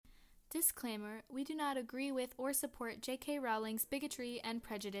Disclaimer, we do not agree with or support J.K. Rowling's bigotry and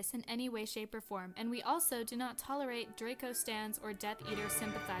prejudice in any way, shape, or form, and we also do not tolerate Draco stans or Death Eater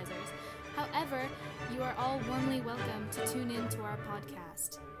sympathizers. However, you are all warmly welcome to tune in to our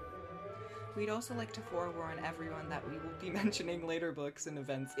podcast. We'd also like to forewarn everyone that we will be mentioning later books and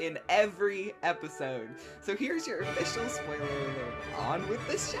events in every episode. So here's your official spoiler alert. On with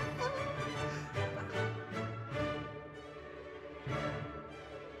the show!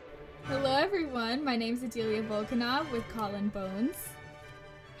 Hello everyone, my name's Adelia Volkanov with Colin Bones.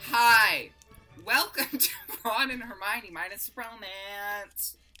 Hi! Welcome to Ron and Hermione minus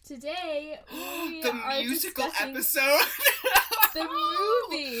romance. Today, we the are musical discussing episode. the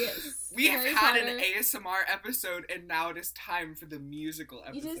movie. We have Harry had Potter. an ASMR episode, and now it is time for the musical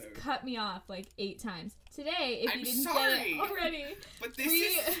episode. You just cut me off like 8 times. Today, if I'm you didn't sorry, get it already, but this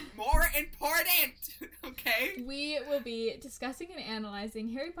is more important, okay? we will be discussing and analyzing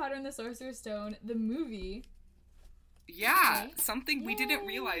Harry Potter and the Sorcerer's Stone, the movie. Yeah, Okay. something we Yay. didn't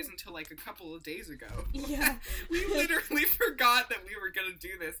realize until like a couple of days ago. Yeah. We literally forgot that we were gonna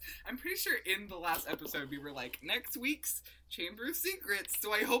do this. I'm pretty sure in the last episode we were like, next week's Chamber of Secrets,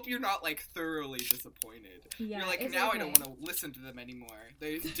 so I hope you're not like thoroughly disappointed. Yeah, You're like, it's now okay. I don't want to listen to them anymore.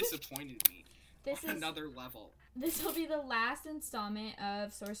 They disappointed me This on is another level. This will be the last installment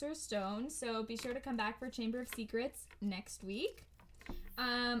of Sorcerer's Stone, so be sure to come back for Chamber of Secrets next week.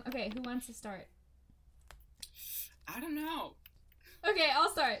 Okay, who wants to start? I don't know. Okay, I'll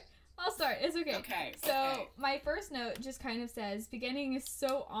start. It's okay. Okay. So, okay. my first note just kind of says, beginning is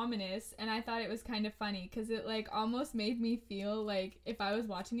so ominous, and I thought it was kind of funny, because it, like, almost made me feel like if I was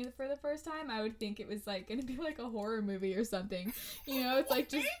watching it for the first time, I would think it was, like, gonna be, like, a horror movie or something. You know, it's, like,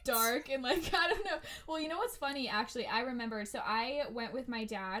 just dark, and, like, I don't know. Well, you know what's funny, actually? I remembered. So, I went with my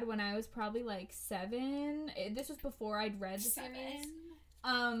dad when I was probably, like, 7. This was before I'd read the series.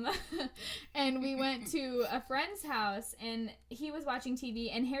 And we went to a friend's house, and he was watching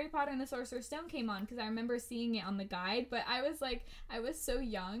TV, and Harry Potter and the Sorcerer's Stone came on, because I remember seeing it on the guide, but I was so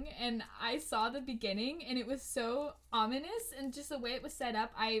young, and I saw the beginning, and it was so ominous, and just the way it was set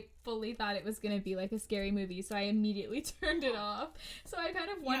up, I fully thought it was gonna be, like, a scary movie, so I immediately turned it off. So I kind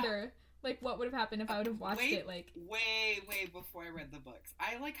of wonder, like, what would have happened if I would have watched it, like... Way before I read the books.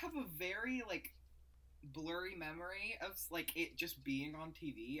 I, like, have a very, like, blurry memory of like it just being on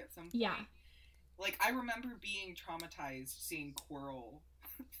TV at some point. Yeah. Like I remember being traumatized seeing Quirrell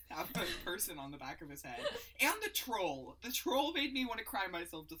have a person on the back of his head. And the troll. The troll made me want to cry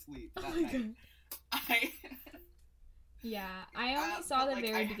myself to sleep that night. God. Yeah, I only saw the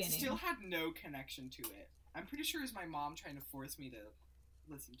very beginning. I still had no connection to it. I'm pretty sure it was my mom trying to force me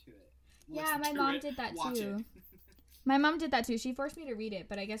to listen to it. Yeah, my mom did that too. My mom did that too. She forced me to read it,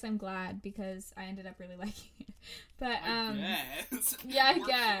 but I guess I'm glad because I ended up really liking it. But I guess. Yeah, I We're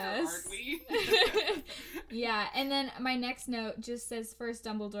guess. Here, aren't we? Yeah, and then my next note just says first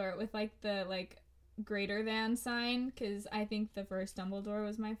Dumbledore with like the like greater than sign, because I think the first Dumbledore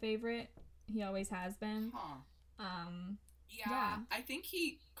was my favorite. He always has been. Huh. Yeah. I think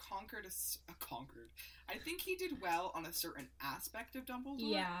he conquered. I think he did well on a certain aspect of Dumbledore.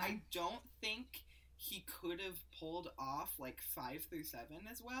 Yeah. I don't think he could have pulled off like 5 through 7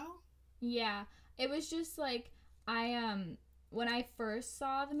 as well. Yeah, it was just like when I first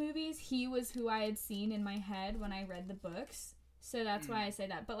saw the movies, he was who I had seen in my head when I read the books. So that's why I say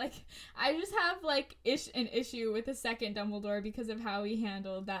that. But like I just have like an issue with the second Dumbledore because of how he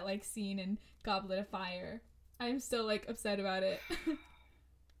handled that like scene in Goblet of Fire. I'm still like upset about it.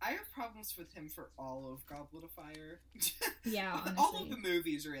 I have problems with him for all of Goblet of Fire. Yeah, honestly. All of the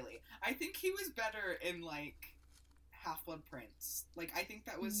movies, really. I think he was better in, like, Half-Blood Prince. Like, I think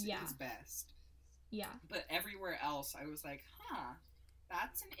that was his best. Yeah. But everywhere else, I was like,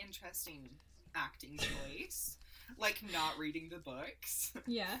 that's an interesting acting choice. Like, not reading the books.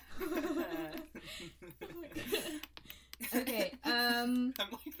 Yeah. Okay, I'm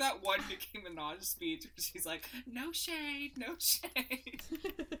like that one Nicki Minaj speech where she's like, no shade.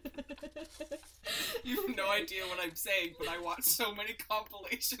 You have no idea what I'm saying, but I watch so many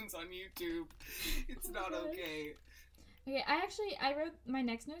compilations on YouTube. It's not okay. Okay, I wrote, my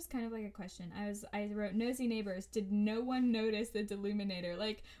next note is kind of like a question. I wrote, nosy neighbors, did no one notice the Deluminator?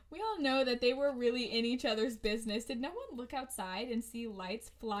 Like, we all know that they were really in each other's business. Did no one look outside and see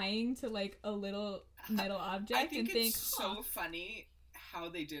lights flying to, like, a little metal object I think and think, it's so funny how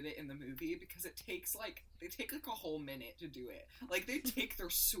they did it in the movie, because it takes, like, they take, like, a whole minute to do it. Like, they take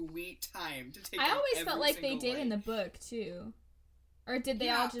their sweet time to take I out always felt every like they single did in light. the book, too. Or did they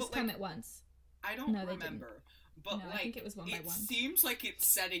all just come at once? I don't No, they remember. But No, I think it was one by one. It seems like it's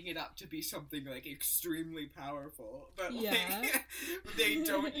setting it up to be something like extremely powerful, but Yeah. like they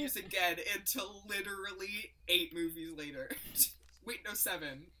don't use again until literally 8 movies later. Wait, no,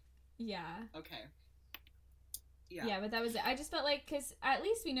 7. Yeah. Okay. Yeah, but that was it. I just felt like, because at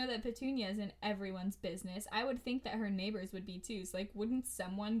least we know that Petunia is in everyone's business. I would think that her neighbors would be too. So, like, wouldn't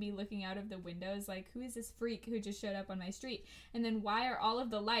someone be looking out of the windows like, who is this freak who just showed up on my street? And then why are all of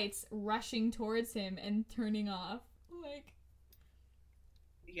the lights rushing towards him and turning off? Like...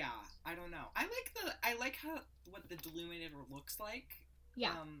 Yeah, I don't know. I like what the Deluminator looks like.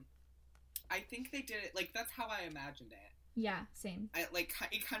 Yeah. I think they did it, like, that's how I imagined it. Yeah, same.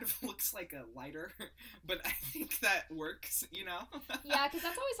 It kind of looks like a lighter, but I think that works, you know? Yeah, because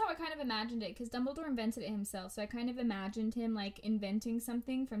that's always how I kind of imagined it, because Dumbledore invented it himself, so I kind of imagined him, like, inventing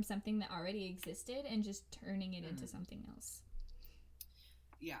something from something that already existed and just turning it into something else.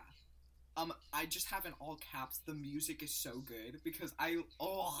 Yeah. I just have in all caps, the music is so good, because I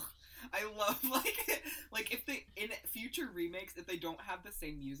love, like, if they, in future remakes, if they don't have the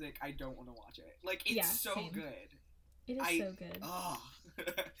same music, I don't want to watch it. Like, it's so same. good. It is so good. Oh.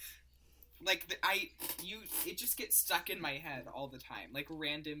 Like, it just gets stuck in my head all the time. Like,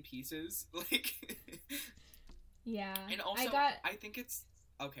 random pieces. Like... Yeah. And also, I think it's...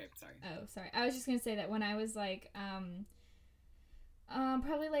 Okay, sorry. Oh, sorry. I was just gonna say that when I was, like,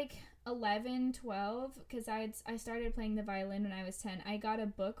 probably, like, 11, 12, because I started playing the violin when I was 10, I got a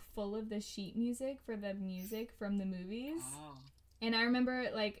book full of the sheet music for the music from the movies. Oh. And I remember,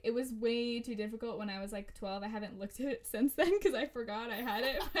 like, it was way too difficult when I was, like, 12. I haven't looked at it since then because I forgot I had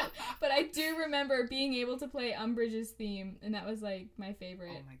it. But I do remember being able to play Umbridge's theme, and that was, like, my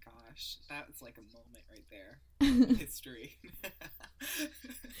favorite. Oh my gosh. That's, like, a moment right there. History.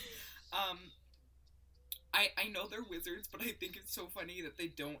 I know they're wizards, but I think it's so funny that they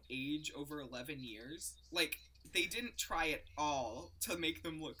don't age over 11 years. Like, they didn't try at all to make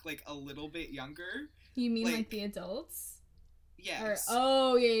them look, like, a little bit younger. You mean, like the adults? Yes.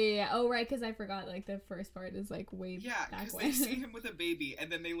 Yeah. Oh, right, because I forgot, like, the first part is, like, way back because when. they see him with a baby,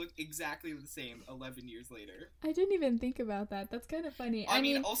 and then they look exactly the same 11 years later. I didn't even think about that. That's kind of funny. I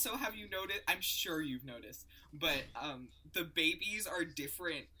mean, also, have you noticed, I'm sure you've noticed, but, the babies are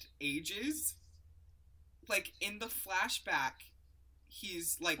different ages. Like, in the flashback,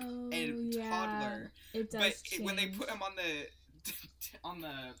 he's, like, a toddler. It does change. When they put him on the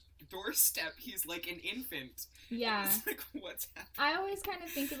doorstep, he's like an infant. Yeah. It's like, what's happening? I always kind of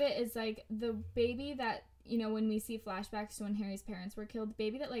think of it as, like, the baby that, you know, when we see flashbacks to when Harry's parents were killed, the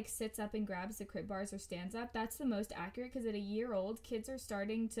baby that, like, sits up and grabs the crib bars or stands up, that's the most accurate, because at a year old, kids are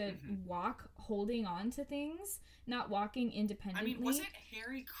starting to walk holding on to things, not walking independently. I mean, wasn't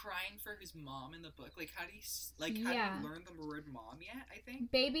Harry crying for his mom in the book? Like, how do you learn the word mom yet, I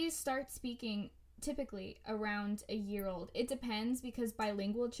think? Babies start speaking typically around a year old. It depends, because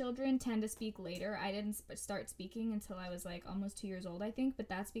bilingual children tend to speak later. I didn't start speaking until I was, like, almost 2 years old, I think, but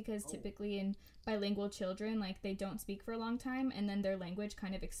that's because typically in bilingual children, like, they don't speak for a long time, and then their language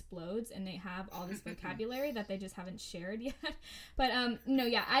kind of explodes, and they have all this vocabulary that they just haven't shared yet. But, no,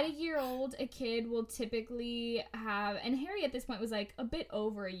 yeah, at a year old, a kid will typically have, and Harry at this point was, like, a bit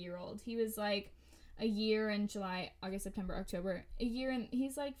over a year old. He was, like, a year in July, August, September, October, a year, and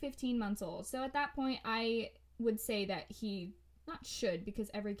he's like 15 months old. So at that point, I would say that he, not should, because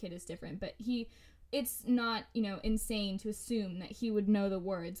every kid is different, but it's not, you know, insane to assume that he would know the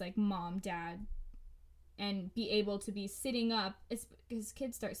words like mom, dad, and be able to be sitting up, because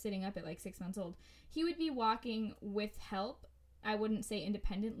kids start sitting up at like 6 months old. He would be walking with help. I wouldn't say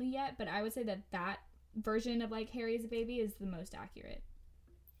independently yet, but I would say that version of, like, Harry as a baby is the most accurate.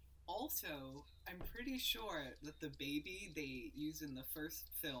 Also, I'm pretty sure that the baby they use in the first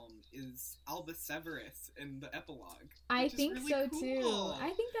film is Albus Severus in the epilogue. I think really so cool. too.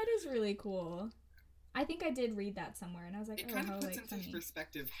 I think that is really cool. I think I did read that somewhere, and I was like, it kind of puts into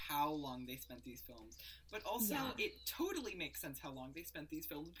perspective how long they spent these films. But also, it totally makes sense how long they spent these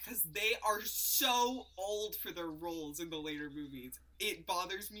films, because they are so old for their roles in the later movies. It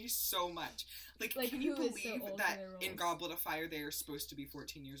bothers me so much. Like can you believe that in Goblet of Fire they are supposed to be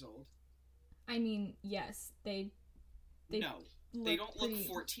 14 years old? I mean, yes, they no, they don't look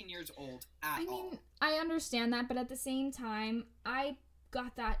 14 years old at all. I mean, I understand that, but at the same time, I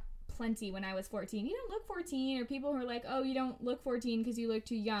got that plenty when I was 14. You don't look 14, or people who are like, oh, you don't look 14 because you look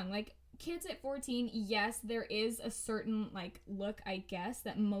too young. Like, kids at 14, yes, there is a certain, like, look, I guess,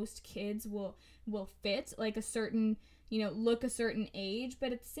 that most kids will fit, like a certain, you know, look a certain age,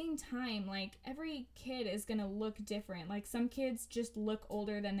 but at the same time, like, every kid is gonna look different. Like, some kids just look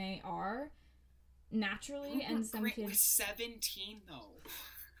older than they are naturally, and some kids... With 17, though.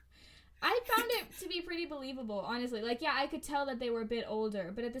 I found it to be pretty believable, honestly. Like, yeah, I could tell that they were a bit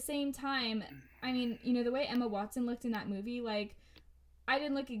older, but at the same time, I mean, you know, the way Emma Watson looked in that movie, like, I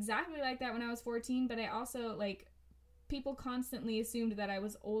didn't look exactly like that when I was 14, but I also, like, people constantly assumed that I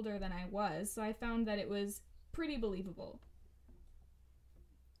was older than I was, so I found that it was pretty believable.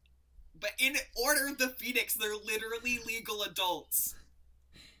 But in Order of the Phoenix, they're literally legal adults.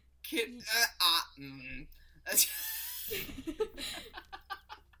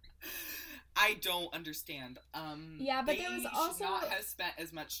 I don't understand. Yeah, but there was also... should not have spent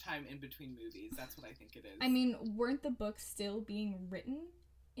as much time in between movies. That's what I think it is. I mean, weren't the books still being written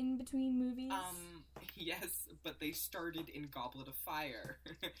in between movies? Yes, but they started in Goblet of Fire.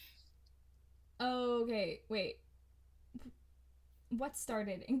 Oh, okay. Wait. What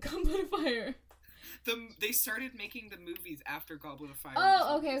started in Goblet of Fire? They started making the movies after Goblet of Fire.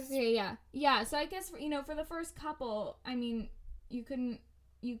 Oh, okay, yeah. Yeah, so I guess, you know, for the first couple, I mean, you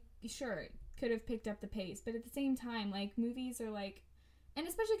sure, could have picked up the pace, but at the same time, like, movies are, like, and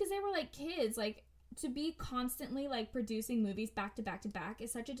especially because they were, like, kids, like, to be constantly, like, producing movies back to back to back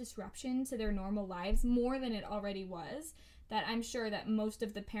is such a disruption to their normal lives, more than it already was, that I'm sure that most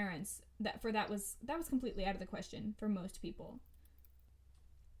of the parents, that was completely out of the question for most people.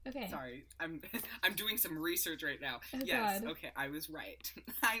 Okay. Sorry, I'm doing some research right now. Oh, yes, God. okay, I was right.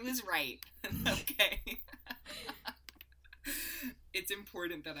 I was right. Okay. It's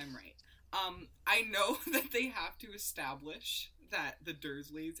important that I'm right. I know that they have to establish that the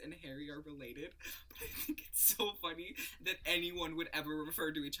Dursleys and Harry are related, but I think it's so funny that anyone would ever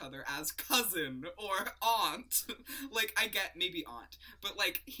refer to each other as cousin or aunt. Like, I get maybe aunt, but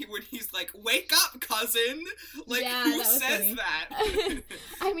like when he's like, "Wake up, cousin!" Like, yeah, who that says funny. that?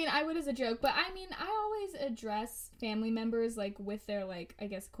 I mean, I would as a joke, but I mean, I always address family members like with their, like, I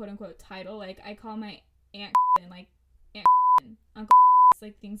guess, quote unquote title. Like, I call my aunt and like aunt and uncle,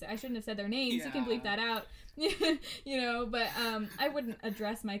 like, things I shouldn't have said their names. Yeah. You can bleep that out. You know, but I wouldn't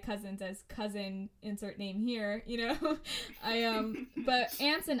address my cousins as cousin insert name here, you know. But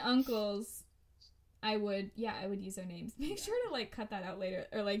aunts and uncles, I would use their names. Make sure to, like, cut that out later,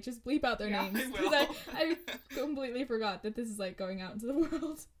 or like just bleep out their names, because I completely forgot that this is, like, going out into the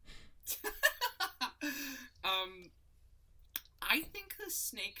world. I think the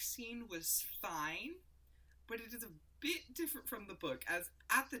snake scene was fine, but it is a bit different from the book, as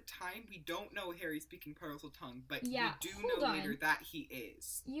at the time we don't know Harry speaking Parcel Tongue, but Yeah, we do know later that he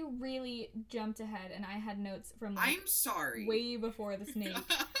is. You really jumped ahead, and I had notes from, like, I'm sorry. way before the snake.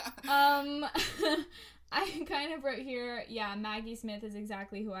 I kind of wrote here, yeah, Maggie Smith is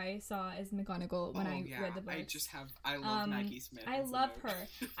exactly who I saw as McGonagall when I read the book. I love Maggie Smith. I love her.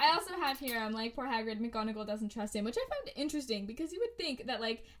 I also have here, I'm like, poor Hagrid, McGonagall doesn't trust him, which I found interesting, because you would think that,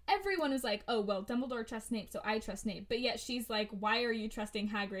 like, everyone was like, oh, well, Dumbledore trusts Snape, so I trust Snape. But yet she's like, why are you trusting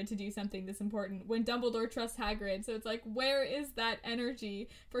Hagrid to do something this important when Dumbledore trusts Hagrid? So it's like, where is that energy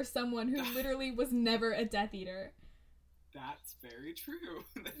for someone who literally was never a Death Eater? That's very true.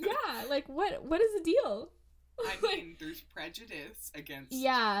 Yeah, like, what is the deal? I mean, there's prejudice against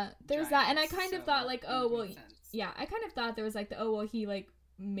yeah, there's giants, that, and I kind of thought, like, oh, well, sense. yeah, I kind of thought there was, like, he, like,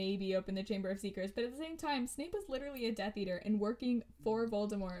 maybe opened the Chamber of Secrets, but at the same time, Snape was literally a Death Eater and working for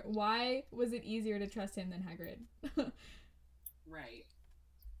Voldemort. Why was it easier to trust him than Hagrid? Right.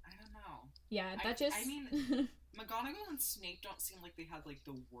 I don't know. Yeah, I mean, McGonagall and Snape don't seem like they had, like,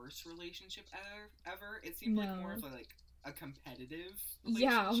 the worst relationship ever. It seemed like more of a competitive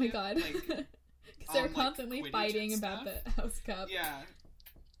relationship. Yeah, oh my god. Like, because they're constantly fighting about the House Cup. Yeah.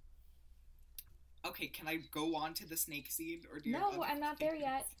 Okay, can I go on to the snake scene? Or do you No, I'm not there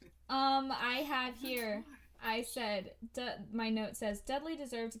yet. I have here, I said, my note says, Dudley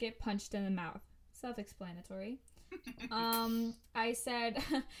deserved to get punched in the mouth. Self-explanatory. I said,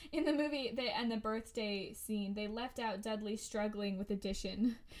 in the movie, and the birthday scene, they left out Dudley struggling with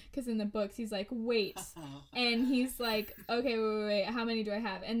addition, because in the books, he's like, wait, and he's like, okay, wait, how many do I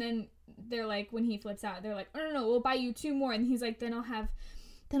have? And then they're like, when he flips out, they're like, oh, no, we'll buy you 2 more, and he's like, then I'll have,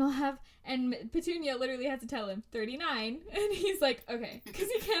 and Petunia literally has to tell him 39, and he's like, okay, because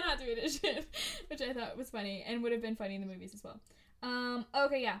he cannot do addition, which I thought was funny, and would have been funny in the movies as well.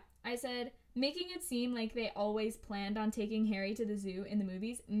 Okay, yeah, I said, making it seem like they always planned on taking Harry to the zoo in the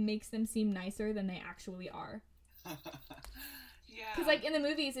movies makes them seem nicer than they actually are. Yeah. Because, like, in the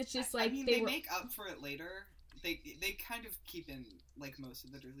movies, it's just, like, I mean, they make up for it later. They kind of keep in, like, most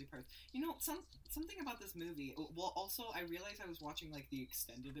of the Dursley parts. You know, something about this movie, well, also, I realized I was watching, like, the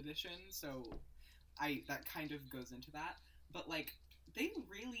extended edition, so that kind of goes into that. But, like, they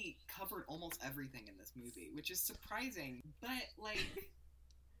really covered almost everything in this movie, which is surprising. But, like,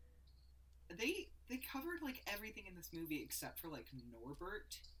 they covered, like, everything in this movie except for, like,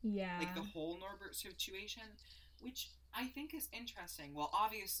 Norbert. Yeah. Like, the whole Norbert situation, which I think is interesting. Well,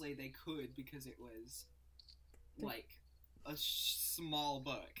 obviously they could because it was, like, a small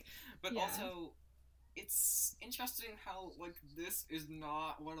book. But also, it's interesting how, like, this is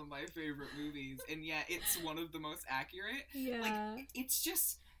not one of my favorite movies, and yet it's one of the most accurate. Yeah. Like, it's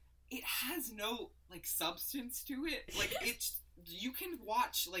just, it has no, like, substance to it. Like, it's, you can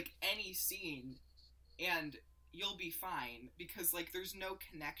watch, like, any scene, and you'll be fine, because, like, there's no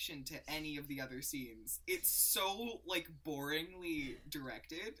connection to any of the other scenes. It's so, like, boringly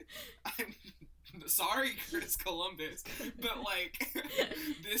directed. I'm sorry, Chris Columbus, but, like,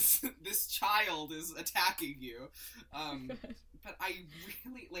 this child is attacking you. But I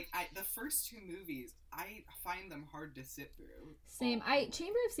really, like, the first two movies, I find them hard to sit through. Same.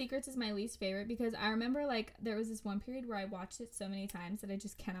 Chamber of Secrets is my least favorite because I remember, like, there was this one period where I watched it so many times that I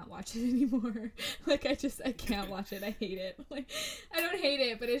just cannot watch it anymore. Like, I can't watch it. I hate it. Like, I don't hate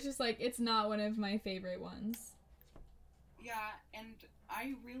it, but it's just, like, it's not one of my favorite ones. Yeah, and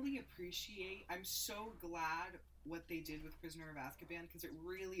I really appreciate, I'm so glad what they did with Prisoner of Azkaban, because it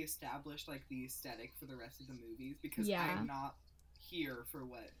really established, like, the aesthetic for the rest of the movies, because I'm not here for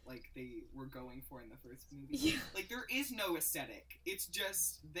what, like, they were going for in the first movie. Yeah. Like, there is no aesthetic. It's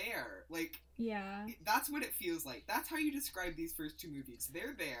just there. Like, yeah, that's what it feels like. That's how you describe these first two movies.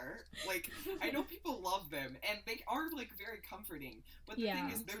 They're there. Like, I know people love them, and they are, like, very comforting, but the thing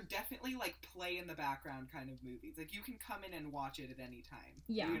is, they're definitely, like, play in the background kind of movies. Like, you can come in and watch it at any time.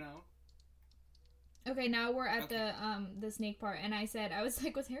 Yeah. You know? Okay, now we're at the snake part, and I was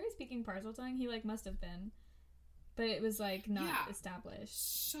like, was Harry speaking Parseltongue? He, like, must have been. But it was, like, not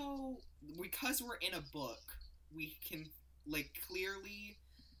established. So, because we're in a book, we can, like, clearly...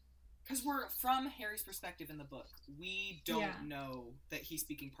 Because we're from Harry's perspective in the book, we don't know that he's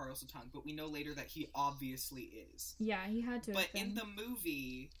speaking Parseltongue, but we know later that he obviously is. Yeah, he had to. But in the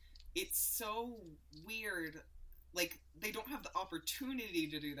movie, it's so weird. Like, they don't have the opportunity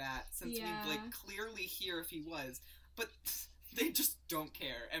to do that, since we, like, clearly hear if he was. But they just don't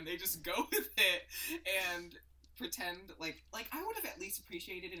care, and they just go with it, and pretend, like I would have at least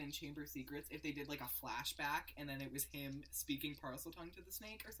appreciated it in Chamber of Secrets if they did, like, a flashback, and then it was him speaking Parseltongue to the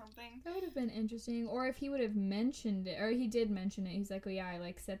snake or something. That would have been interesting. Or if he would have mentioned it, or he did mention it, he's like, oh yeah, I,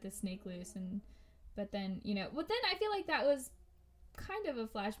 like, set the snake loose, and, but then, you know, but then I feel like that was kind of a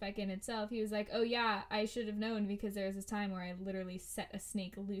flashback in itself. He was like, oh yeah, I should have known, because there was this time where I literally set a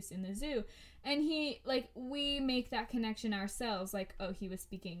snake loose in the zoo, and he, like, we make that connection ourselves, like, oh, he was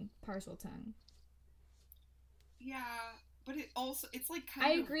speaking Parseltongue. Yeah, but it also, it's, like,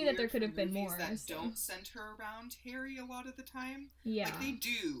 kind of I agree that there could have been more that don't center around Harry a lot of the time. Yeah, like, they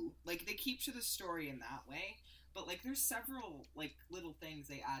do, like, they keep to the story in that way, but, like, there's several, like, little things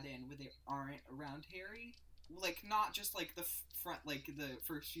they add in where they aren't around Harry. Like, not just, like, the front, like, the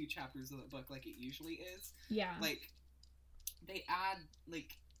first few chapters of the book, like it usually is. Yeah. Like, they add,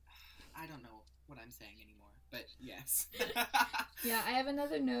 like, I don't know what I'm saying anymore, but yes. Yeah, I have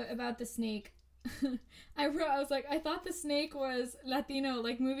another note about the snake. I was like, I thought the snake was Latino,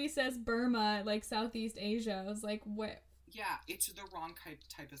 like, movie says Burma, like, Southeast Asia. I was like, what? Yeah, it's the wrong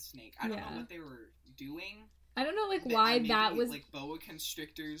type of snake. I don't know what they were doing. I don't know, like, why maybe, that was... like, boa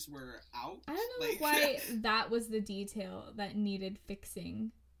constrictors were out. I don't know, like, why that was the detail that needed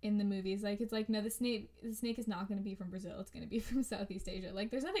fixing in the movies. Like, it's like, no, the snake is not going to be from Brazil. It's going to be from Southeast Asia.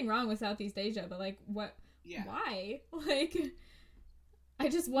 Like, there's nothing wrong with Southeast Asia, but, like, what... Yeah. Why? Like... I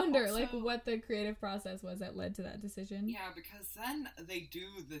just wonder, also, like, what the creative process was that led to that decision. Yeah, because then they do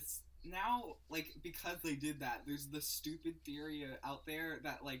this... Now, like, because they did that, there's the stupid theory out there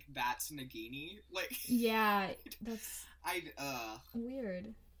that, like, that's Nagini. Like... Yeah, that's...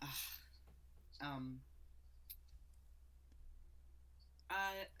 weird.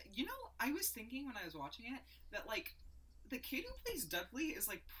 You know, I was thinking when I was watching it that, like, the kid who plays Dudley is,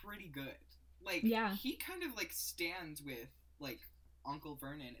 like, pretty good. Like, he kind of, like, stands with, like, Uncle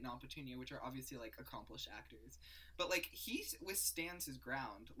Vernon and Aunt Petunia, which are obviously, like, accomplished actors. But, like, he withstands his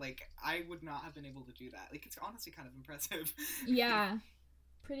ground. Like, I would not have been able to do that. Like, it's honestly kind of impressive. Yeah.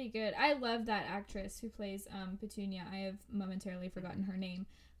 Pretty good. I love that actress who plays Petunia. I have momentarily forgotten her name.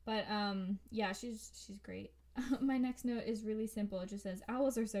 But, yeah, she's great. My next note is really simple. It just says,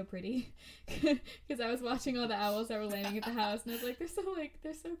 owls are so pretty. Because I was watching all the owls that were landing at the house, and I was like, they're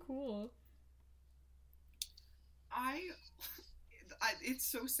so cool. It's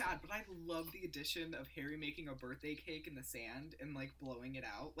so sad, but I love the addition of Harry making a birthday cake in the sand and, like, blowing it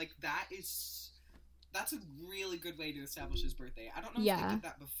out. Like, that's a really good way to establish his birthday. I don't know if they did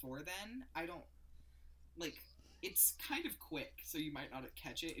that before then. I don't, like, it's kind of quick, so you might not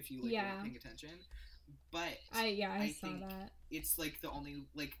catch it if you, like, weren't paying attention. but I saw think that. it's like the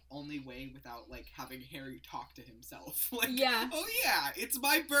only way without like having Harry talk to himself. Like, yeah. Oh yeah, it's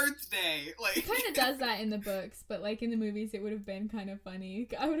my birthday. Like, He kind of does that in the books, but like in the movies, it would have been kind of funny.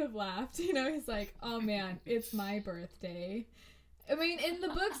 I would have laughed. You know, he's like, "Oh man, it's my birthday." I mean, in the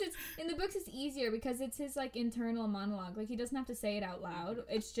books, it's easier because it's his like internal monologue. Like he doesn't have to say it out loud.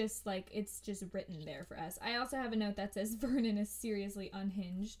 It's just written there for us. I also have a note that says Vernon is seriously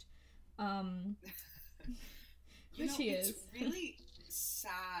unhinged. Which he is. It's really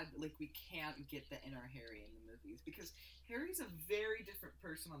sad, like, we can't get the inner Harry in the movies, because Harry's a very different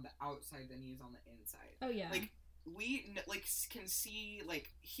person on the outside than he is on the inside. Oh, yeah. Like, we, like, can see, like,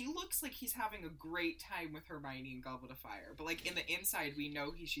 he looks like he's having a great time with Hermione in Goblet of Fire, but, like, in the inside, we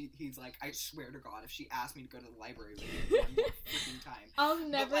know he's like, I swear to God, if she asked me to go to the library with her one more freaking time.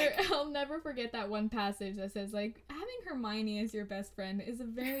 I'll never forget that one passage that says, like, having Hermione as your best friend is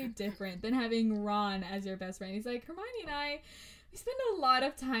very different than having Ron as your best friend. He's like, Hermione and we spend a lot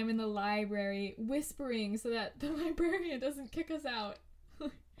of time in the library whispering so that the librarian doesn't kick us out.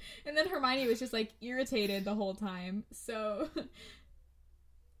 And then Hermione was just, like, irritated the whole time, so...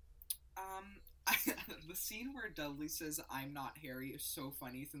 The scene where Dudley says, I'm not Harry is so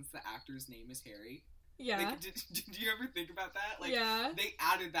funny since the actor's name is Harry. Yeah. Like, did you ever think about that? Like, yeah. They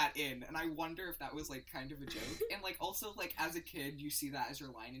added that in, and I wonder if that was, like, kind of a joke. And, like, also, like, as a kid, you see that as your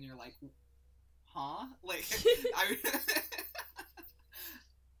line, and you're like, huh? Like,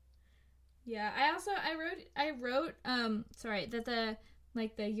 Yeah, I wrote, that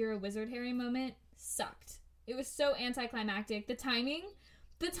the You're a Wizard Harry moment sucked. It was so anticlimactic. The timing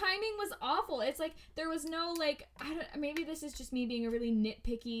was awful. It's like, there was no, like, maybe this is just me being a really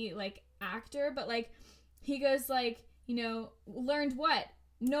nitpicky, like, actor, but, like, he goes, like, you know, learned what?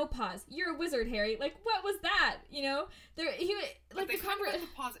 No pause. You're a wizard, Harry. Like, what was that? You know? They talk about the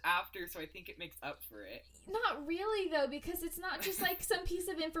pause after, so I think it makes up for it. Not really, though, because it's not just, like, some piece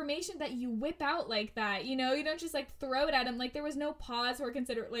of information that you whip out like that, you know? You don't just, like, throw it at him. Like, there was no pause or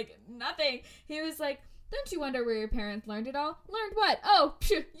consider, like, nothing. He was like, don't you wonder where your parents learned it all? Learned what? Oh,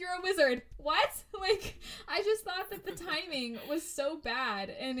 you're a wizard. What? Like, I just thought that the timing was so bad,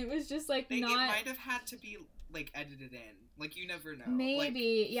 and it was just, like, It might have had to be, like, edited in. Like, you never know.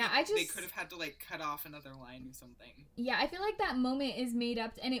 Maybe. Like, yeah, they could have had to, like, cut off another line or something. Yeah, I feel like that moment is made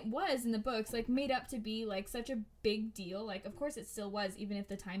up, and it was in the books, like, made up to be, like, such a big deal. Like, of course it still was, even if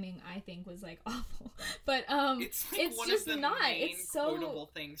the timing, I think, was, like, awful. But, it's, like, it's one just of the not. main It's so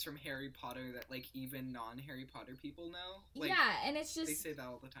quotable things from Harry Potter that, like, even non-Harry Potter people know. Like, yeah, and it's just... They say that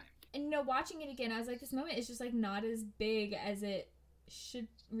all the time. And, you know, watching it again, I was like, this moment is just, like, not as big as it should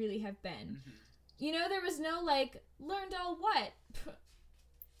really have been. Mm-hmm. You know, there was no, like, learned all what?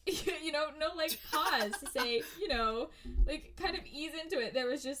 You know, no, like, pause to say, you know, like, kind of ease into it. There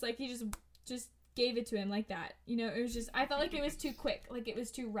was just, like, he just gave it to him like that. You know, it was just, I felt like it was too quick. Like, it was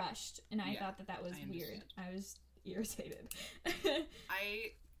too rushed. And I thought that was weird. I was irritated.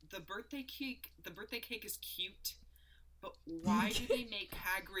 The birthday cake is cute. But why do they make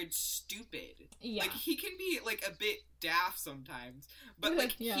Hagrid stupid? Yeah. Like, he can be, like, a bit daft sometimes. But,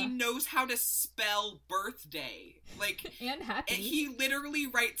 like, he knows how to spell birthday. Like... and happy. And he literally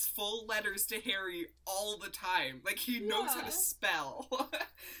writes full letters to Harry all the time. Like, he knows how to spell.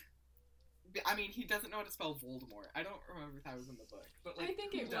 I mean, he doesn't know how to spell Voldemort. I don't remember if that was in the book. But, like, I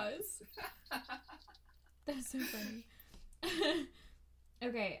think it was. That's so funny.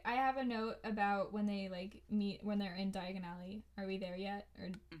 Okay, I have a note about when they, like, meet, when they're in Diagon Alley. Are we there yet? Or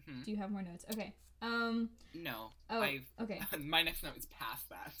do you have more notes? Okay. No. Oh, okay. My next note is past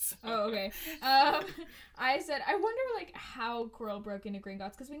that. So. Oh, okay. I said, I wonder, like, how Quirrell broke into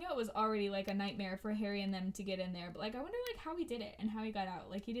Gringotts, because we know it was already, like, a nightmare for Harry and them to get in there, but, like, I wonder, like, how he did it and how he got out.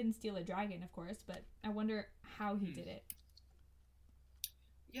 Like, he didn't steal a dragon, of course, but I wonder how he did it.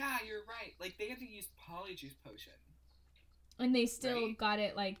 Yeah, you're right. Like, they had to use Polyjuice Potion. And they still got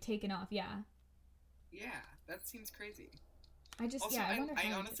it, like, taken off, yeah. Yeah, that seems crazy. I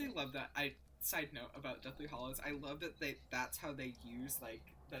honestly love that. Side note about Deathly Hallows, I love that that's how they use, like,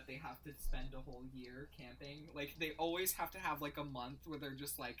 that they have to spend a whole year camping. Like, they always have to have, like, a month where they're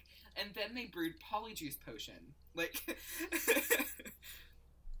just, like, and then they brewed Polyjuice Potion. Like,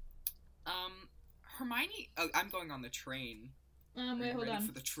 Hermione, I'm going on the train. Wait, hold on.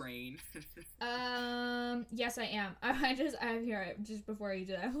 For the train. Yes, I am. I have here, just before you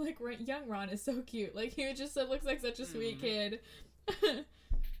did, I'm like, young Ron is so cute. Like, he just looks like such a sweet kid.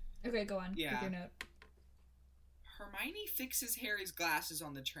 Okay, go on. Yeah. With your note. Hermione fixes Harry's glasses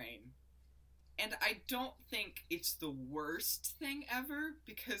on the train. And I don't think it's the worst thing ever,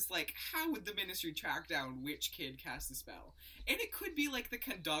 because, like, how would the Ministry track down which kid cast the spell? And it could be, like, the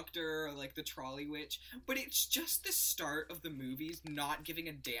conductor or, like, the trolley witch, but it's just the start of the movies not giving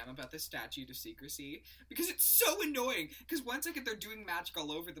a damn about the Statute of Secrecy, because it's so annoying, because one second they're doing magic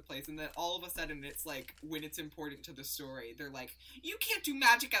all over the place, and then all of a sudden it's, like, when it's important to the story, they're like, you can't do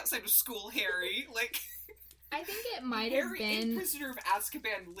magic outside of school, Harry! Like... I think it might have been... Harry in Prisoner of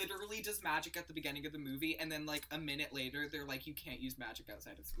Azkaban literally does magic at the beginning of the movie, and then, like, a minute later, they're like, you can't use magic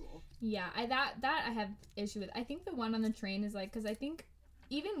outside of school. Yeah, that I have issue with. I think the one on the train is, like, because I think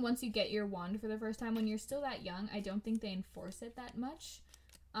even once you get your wand for the first time, when you're still that young, I don't think they enforce it that much.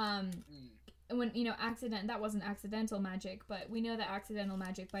 When, you know, that wasn't accidental magic, but we know that accidental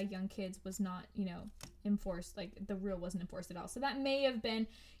magic by young kids was not, you know, enforced, like, the rule wasn't enforced at all. So that may have been,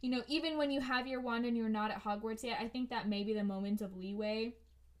 you know, even when you have your wand and you're not at Hogwarts yet, I think that may be the moment of leeway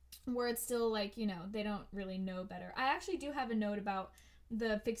where it's still, like, you know, they don't really know better. I actually do have a note about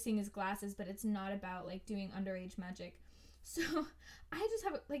the fixing his glasses, but it's not about, like, doing underage magic. So I just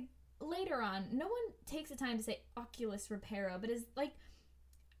have, like, later on, no one takes the time to say Oculus Reparo, but is, like...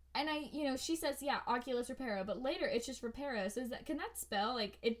 And she says, yeah, Oculus Reparo, but later it's just Reparo. So can that spell,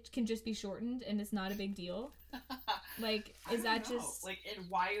 like, it can just be shortened and it's not a big deal? Like, is that just... Like, and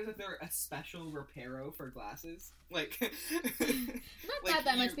why isn't there a special Reparo for glasses? Like... not like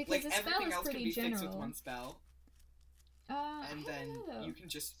that much, because the spell is pretty general. Everything else can be fixed with one spell. And then you can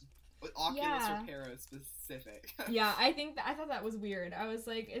just... Oculus Reparo specific. Yeah, I thought that was weird. I was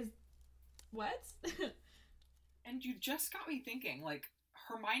like, what? And you just got me thinking, like,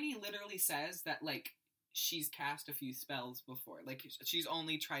 Hermione literally says that, like, she's cast a few spells before. Like, she's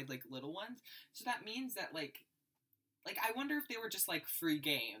only tried, like, little ones. So that means that, like, I wonder if they were just, like, free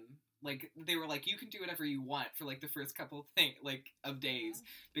game. Like, they were like, you can do whatever you want for, like, the first couple of days.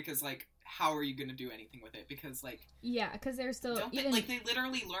 Because, like, how are you going to do anything with it? Because, like... Yeah, because they're still... they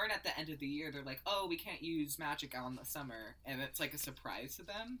literally learn at the end of the year. They're like, oh, we can't use magic on the summer. And it's, like, a surprise to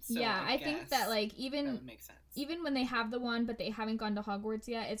them. So yeah, I think that, like, even... That would make sense. Even when they have the one, but they haven't gone to Hogwarts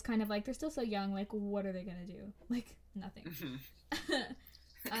yet, it's kind of like, they're still so young, like, what are they going to do? Like, nothing.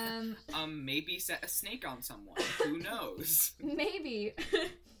 Maybe set a snake on someone. Who knows? Maybe.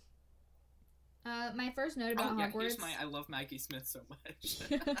 My first note about Hogwarts... I love Maggie Smith so much.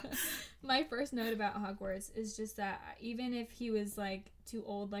 My first note about Hogwarts is just that even if he was, like, too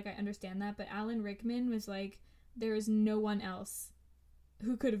old, like, I understand that, but Alan Rickman was, like, there is no one else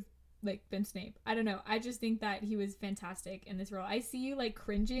who could have, like, been Snape. I don't know. I just think that he was fantastic in this role. I see you, like,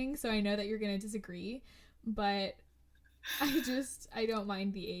 cringing, so I know that you're gonna disagree, but I don't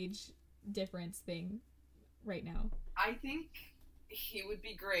mind the age difference thing right now. I think he would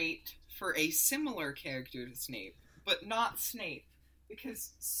be great for a similar character to Snape, but not Snape,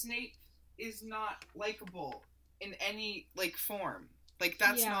 because Snape is not likable in any, like, form. Like,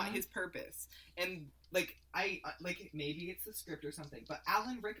 that's not his purpose. And, like, maybe it's the script or something, but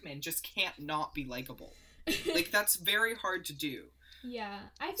Alan Rickman just can't not be likable. Like, that's very hard to do. Yeah,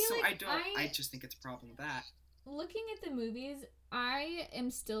 I feel I just think it's a problem with that. Looking at the movies, I am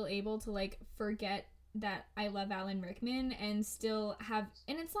still able to, like, forget that I love Alan Rickman and still have,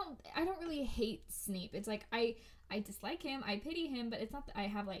 and it's not, I don't really hate Snape. It's like, I dislike him, I pity him, but it's not that I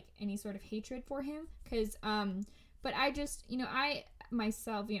have, like, any sort of hatred for him, because, but I just, I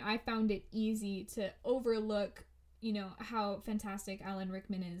myself, I found it easy to overlook, how fantastic Alan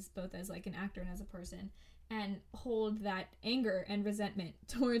Rickman is, both as, like, an actor and as a person, and hold that anger and resentment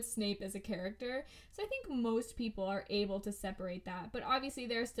towards Snape as a character. So I think most people are able to separate that, but obviously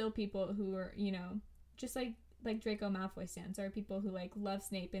there are still people who are, just like Draco Malfoy stands, there are people who, like, love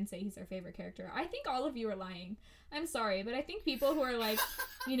Snape and say he's their favorite character. I think all of you are lying. I'm sorry, but I think people who are like,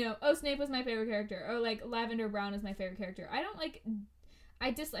 oh, Snape was my favorite character, or, like, Lavender Brown is my favorite character. I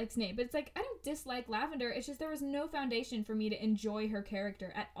dislike Snape, but it's like, I don't dislike Lavender, it's just there was no foundation for me to enjoy her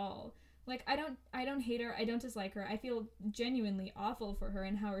character at all. Like, I don't hate her, I don't dislike her, I feel genuinely awful for her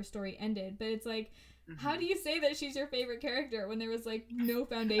and how her story ended, but it's like, how do you say that she's your favorite character when there was, like, no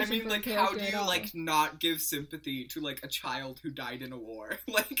foundation for her character how do you, at all? like, not give sympathy to, like, a child who died in a war?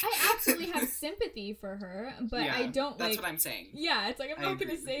 Like, I absolutely have sympathy for her, but I don't, that's what I'm saying. Yeah, it's like, I'm not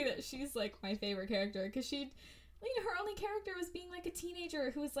gonna say that she's, like, my favorite character, because her only character was being, like, a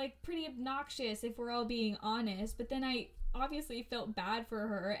teenager who was, like, pretty obnoxious, if we're all being honest, but then I obviously felt bad for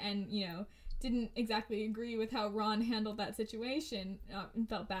her and, didn't exactly agree with how Ron handled that situation, and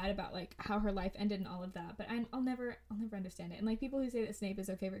felt bad about, like, how her life ended and all of that, but I'll never understand it. And, like, people who say that Snape is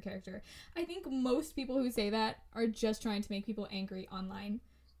their favorite character, I think most people who say that are just trying to make people angry online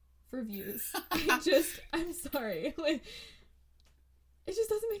for views. I'm sorry, like, it just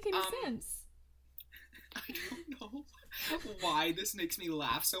doesn't make any sense. I don't know why this makes me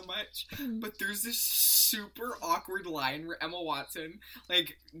laugh so much, but there's this super awkward line where Emma Watson,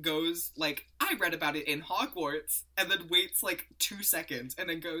 like, goes, like, I read about it in Hogwarts, and then waits, like, 2 seconds, and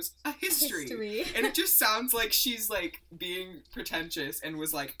then goes, a history. And it just sounds like she's, like, being pretentious and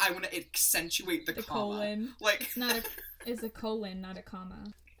was like, I want to accentuate the comma. Colon. Like, It's a colon, not a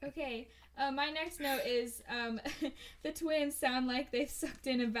comma. Okay, my next note is, the twins sound like they've sucked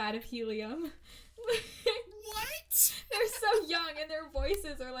in a vat of helium. What? They're so young and their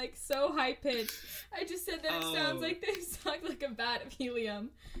voices are like so high pitched. I just said that it sounds like they've sucked like a vat of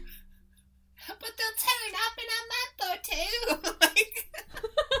helium. But they'll turn up in a month or two.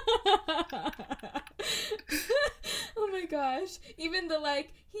 Oh my gosh. Even the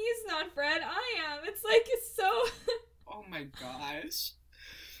like, he's not Fred, I am. It's like, it's so... Oh my gosh.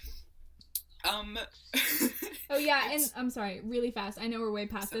 Oh yeah, and I'm sorry, really fast. I know we're way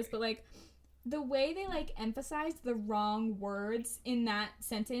past this, but like, the way they, like, emphasized the wrong words in that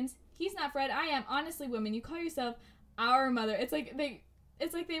sentence, he's not Fred, I am. Honestly, woman, you call yourself our mother. It's like they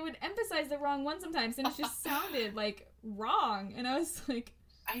would emphasize the wrong one sometimes, and it just sounded, like, wrong. And I was like...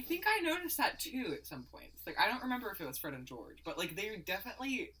 I think I noticed that, too, at some points. Like, I don't remember if it was Fred and George, but, like, they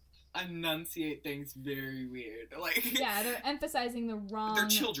definitely enunciate things very weird. Like... Yeah, they're emphasizing the wrong... They're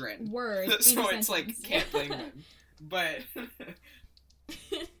children. ...word so it's, like, can't blame them. But...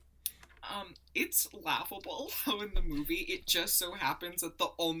 It's laughable how in the movie it just so happens that the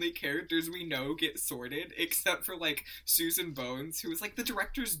only characters we know get sorted, except for, like, Susan Bones, who is, like, the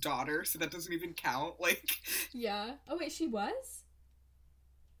director's daughter, so that doesn't even count, like... Yeah. Oh, wait, she was?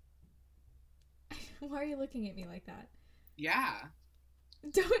 Why are you looking at me like that? Yeah.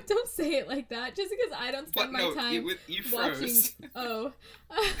 Don't say it like that, just because I don't spend my time you watching... Oh.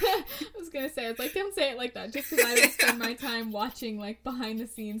 I was gonna say, it's like, don't say it like that, just because I don't spend my time watching, like,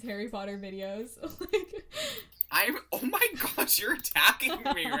 behind-the-scenes Harry Potter videos. Like... Oh my gosh, you're attacking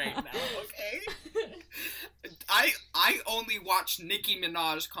me right now, okay? I only watch Nicki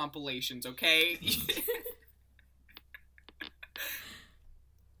Minaj compilations, okay?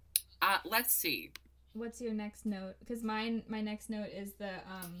 Let's see. What's your next note? Because my next note is the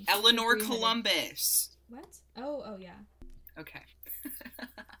Eleanor Columbus. What? Oh yeah. Okay.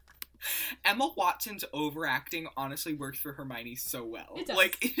 Emma Watson's overacting honestly works for Hermione so well. It does.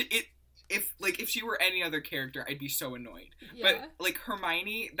 Like if she were any other character, I'd be so annoyed. Yeah. But like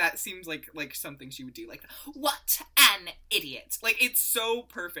Hermione, that seems like something she would do. Like, what an idiot! Like, it's so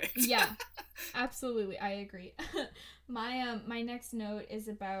perfect. Yeah, absolutely, I agree. My next note is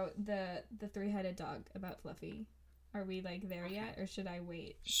about the three-headed dog, about Fluffy. Are we, like, there yet, or should I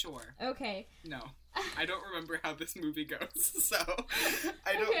wait? Sure. Okay. No. I don't remember how this movie goes, so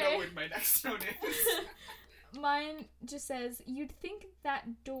I don't know what my next note is. Mine just says, you'd think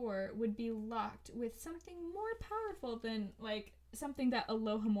that door would be locked with something more powerful than, like, something that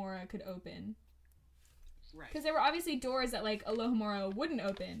Alohomora could open. Right. Because there were obviously doors that, like, Alohomora wouldn't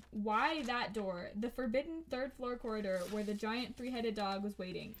open. Why that door? The forbidden third-floor corridor where the giant three-headed dog was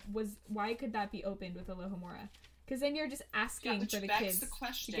waiting. Why could that be opened with Alohomora? Because then you're just asking for the kids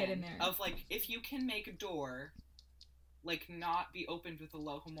to get in there. Of, like, if you can make a door, like, not be opened with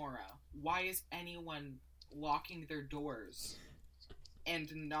Alohomora, why is anyone locking their doors and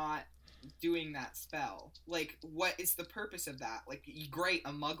not doing that spell? Like, what is the purpose of that? Like, great,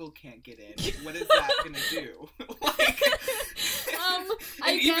 a muggle can't get in. What is that gonna do? Like,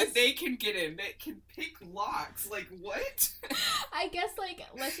 I guess even they can get in. They can pick locks. Like, what? I guess, like,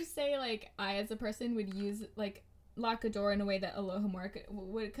 let's just say, like, I as a person would use, like, lock a door in a way that Alohomora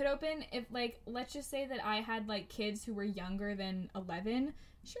could open. If, like, let's just say that I had, like, kids who were younger than 11.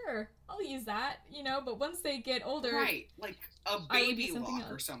 Sure, I'll use that, you know, but once they get older... Right, like a baby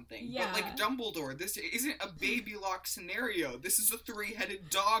lock or something. Yeah. But like Dumbledore, this isn't a baby lock scenario. This is a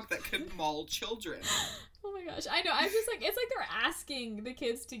three-headed dog that can maul children. Oh my gosh, I know, I'm just like, it's like they're asking the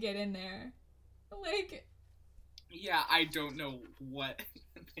kids to get in there. Like... Yeah, I don't know what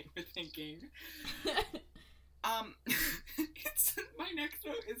they were thinking. It's my next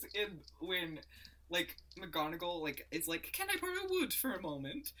note is when like McGonagall like is like, can I borrow wood for a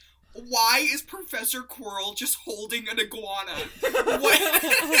moment? Why is Professor Quirrell just holding an iguana?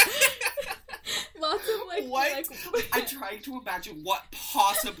 What? Lots of like what? Like... I'm trying to imagine what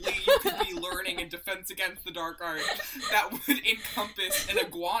possibly you could be learning in Defense Against the Dark Arts that would encompass an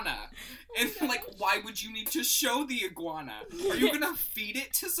iguana. And like, why would you need to show the iguana? Are you gonna feed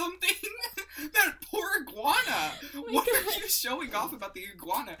it to something? That poor iguana! What are you showing off about the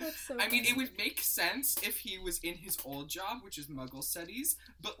iguana? So I mean, it would make sense if he was in his old job, which is Muggle studies,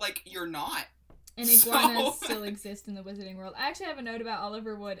 but like, you're not. And iguanas still exist in the wizarding world. I actually have a note about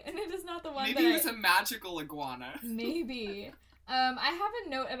Oliver Wood, and it is not the one Maybe it was a magical iguana. Maybe. I have a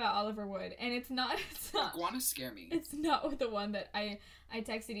note about Oliver Wood, and it's not... Iguanas scare me. It's not the one that I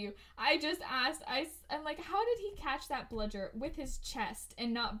texted you. I just asked, I'm like, how did he catch that bludger with his chest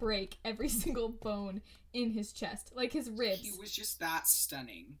and not break every single bone in his chest? Like his ribs. He was just that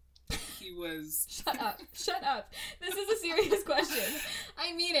stunning. He was... Shut up. This is a serious question.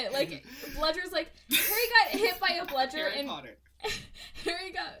 I mean it. Like, bludger's like, Harry got hit by a bludger Harry Potter.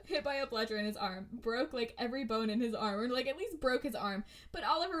 Harry got hit by a bludger in his arm, broke, like, every bone in his arm, or, like, at least broke his arm, but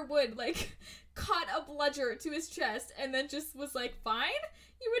Oliver Wood, like, caught a bludger to his chest, and then just was like, fine?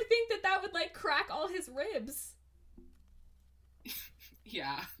 You would think that would, like, crack all his ribs.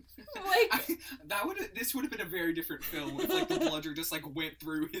 Yeah. Like... This would have been a very different film if, like, the bludger just, like, went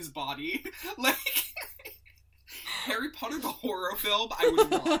through his body. Like... Harry Potter, the horror film, I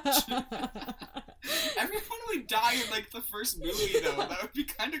would watch. Everyone would die in, like, the first movie, though. That would be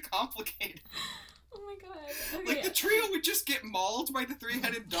kind of complicated. Oh my god. Okay. Like, the trio would just get mauled by the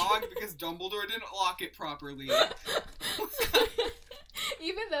three-headed dog because Dumbledore didn't lock it properly.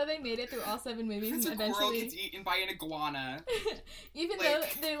 Even though they made it through all 7 movies and eventually... squirrel gets eaten by an iguana. Even though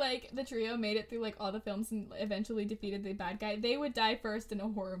they, like, the trio made it through, like, all the films and eventually defeated the bad guy, they would die first in a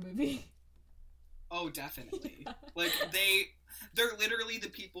horror movie. Oh, definitely. Yeah. Like, they're literally the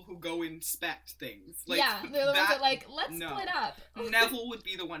people who go inspect things. Like, yeah, they're the ones that, like, let's split up. Neville would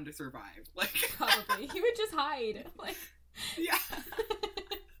be the one to survive. Like, probably. He would just hide. Like, yeah.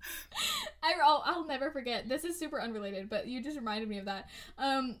 I'll never forget. This is super unrelated, but you just reminded me of that.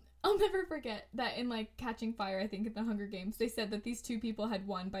 I'll never forget that in, like, Catching Fire, I think, in the Hunger Games, they said that these 2 people had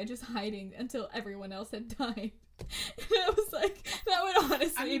won by just hiding until everyone else had died. And I was like, that would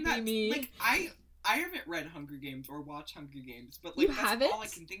honestly be me. Like, I haven't read Hunger Games or watched Hunger Games, but, like, that's all I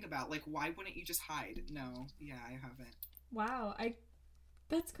can think about. Like, why wouldn't you just hide? No. Yeah, I haven't. Wow,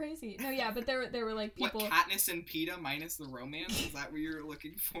 that's crazy. No, yeah, but there were, like, people... What, Katniss and Peeta minus the romance? Is that what you're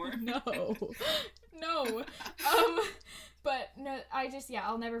looking for? No. But, no,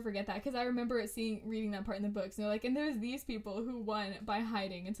 I'll never forget that, because I remember reading that part in the books, and they're like, and there's these people who won by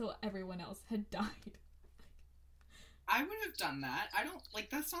hiding until everyone else had died. I would have done that. I don't, like,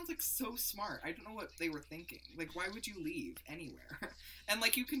 that sounds, like, so smart. I don't know what they were thinking. Like, why would you leave anywhere? And,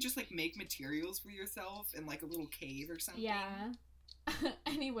 like, you can just, like, make materials for yourself in, like, a little cave or something. Yeah.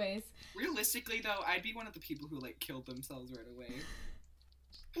 Anyways. Realistically, though, I'd be one of the people who, like, killed themselves right away.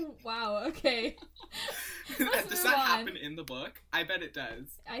 Wow, okay. Does that happen in the book? I bet it does.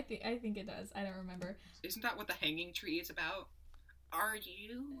 I think it does. I don't remember. Isn't that what the hanging tree is about? Are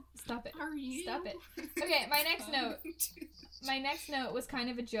you? Stop it. Are you? Stop it. Okay, my next note was kind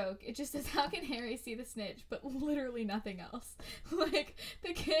of a joke. It just says, how can Harry see the snitch, but literally nothing else? Like,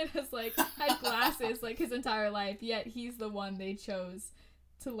 the kid has, like, had glasses, like, his entire life, yet he's the one they chose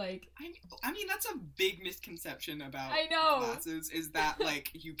to, like... I mean, that's a big misconception about I know. glasses, is that,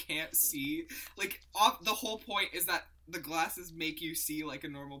 like, you can't see. Like, the whole point is that the glasses make you see like a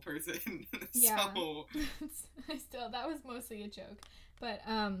normal person. Yeah. So... that was mostly a joke. But,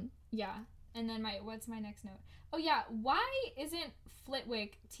 yeah. And then what's my next note? Oh, yeah. Why isn't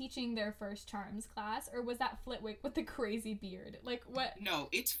Flitwick teaching their first charms class? Or was that Flitwick with the crazy beard? Like, what? No,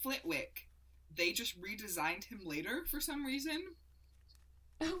 it's Flitwick. They just redesigned him later for some reason.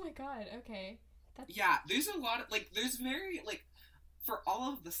 Oh my god, okay. Yeah, there's a lot of, like, there's very, like, for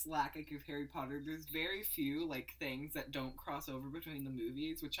all of the slack I give Harry Potter, there's very few, like, things that don't cross over between the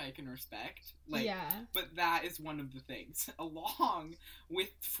movies, which I can respect. Like, yeah. But that is one of the things. Along with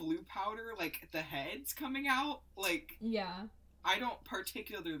Floo powder, like, the heads coming out, like... Yeah. I don't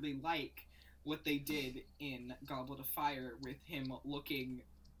particularly like what they did in Goblet of Fire with him looking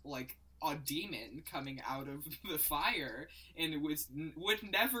like a demon coming out of the fire, and it would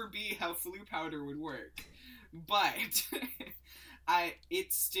never be how Floo powder would work. But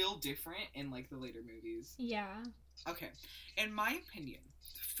it's still different in, like, the later movies. Yeah. Okay. In my opinion,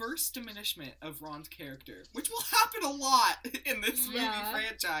 first diminishment of Ron's character, which will happen a lot in this movie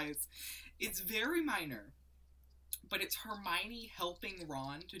franchise, it's very minor. But it's Hermione helping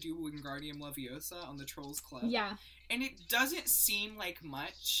Ron to do Wingardium Leviosa on the Trolls Club. Yeah. And it doesn't seem like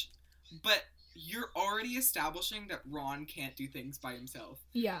much, but you're already establishing that Ron can't do things by himself.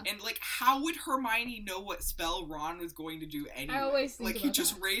 Yeah. And, like, how would Hermione know what spell Ron was going to do anyway? I always think like, about he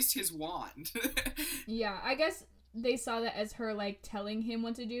just that. raised his wand. Yeah, I guess they saw that as her, like, telling him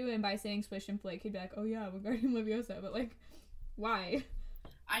what to do, and by saying Swish and Flick, he'd be like, oh yeah, Wingardium Leviosa, but, like, why?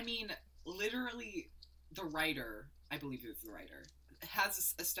 I mean, literally, the writer, I believe it's the writer,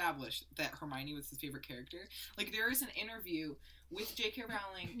 has established that Hermione was his favorite character. Like, there is an interview with J.K.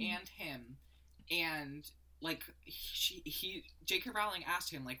 Rowling and him and like J.K. Rowling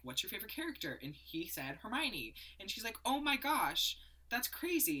asked him like, "What's your favorite character?" And he said Hermione, and she's like, "Oh my gosh, that's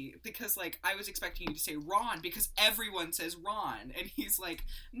crazy, because like I was expecting you to say Ron because everyone says Ron." And he's like,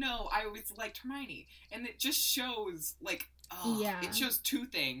 "No, I always liked Hermione." And it just shows like, it shows two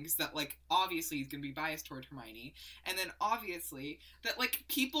things: that like obviously he's gonna be biased toward Hermione, and then obviously that like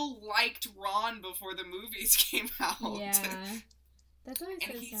people liked Ron before the movies came out. Yeah, that's always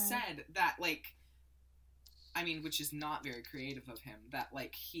and he said that like, I mean, which is not very creative of him, that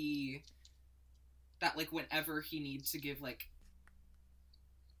like whenever he needs to give like,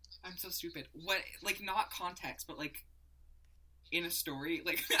 I'm so stupid, what, like, not context, but like in a story,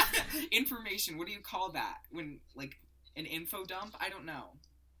 like information, what do you call that when like an info dump? I don't know.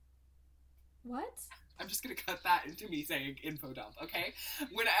 What? I'm just gonna cut that into me saying info dump, okay?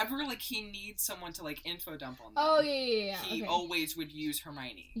 Whenever like he needs someone to like info dump on them, oh yeah, he always would use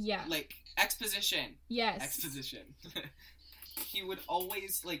Hermione. Yeah, like exposition. Yes, exposition. He would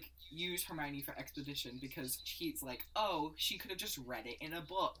always like use Hermione for exposition because he's like, oh, she could have just read it in a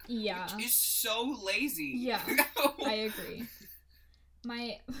book. Yeah, which is so lazy. Yeah, I agree.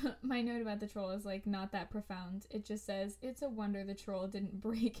 My note about the troll is like not that profound. It just says, "It's a wonder the troll didn't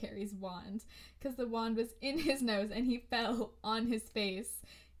break Harry's wand, because the wand was in his nose and he fell on his face."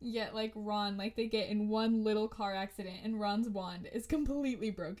 Yet like Ron, like they get in one little car accident and Ron's wand is completely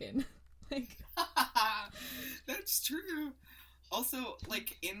broken. Like that's true. Also,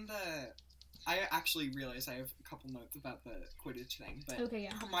 like I actually realized I have a couple notes about the Quidditch thing, but okay,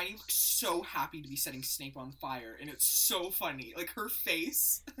 yeah. Hermione looks so happy to be setting Snape on fire, and it's so funny. Like, her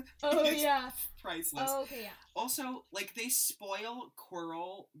face is priceless. Oh, okay, yeah. Also, like, they spoil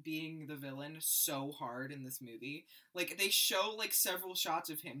Quirrell being the villain so hard in this movie. Like, they show, like, several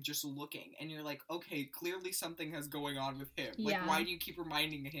shots of him just looking, and you're like, okay, clearly something has going on with him. Like, why do you keep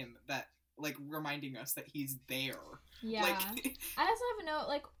reminding him that, like, reminding us that he's there? Yeah. Like, I also have a note,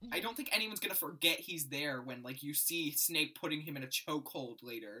 like, I don't think anyone's gonna forget he's there when, like, you see Snape putting him in a chokehold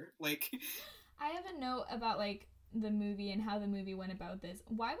later. Like, I have a note about, like, the movie and how the movie went about this.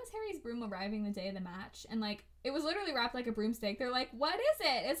 Why was Harry's broom arriving the day of the match? And, like, it was literally wrapped like a broomstick. They're like, what is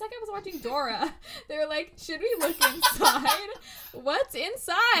it? It's like I was watching Dora. They're like, should we look inside? What's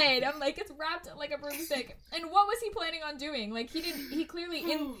inside? I'm like, it's wrapped like a broomstick. And what was he planning on doing? Like, he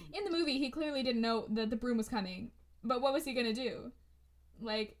clearly, in the movie, he clearly didn't know that the broom was coming. But what was he gonna do?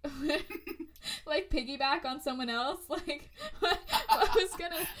 Like, like piggyback on someone else? Like, what was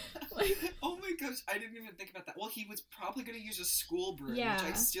gonna, like... Oh my gosh, I didn't even think about that. Well, he was probably gonna use a school broom, which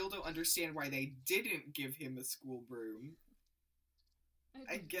I still don't understand why they didn't give him a school broom.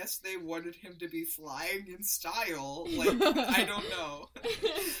 I guess they wanted him to be flying in style. Like, I don't know.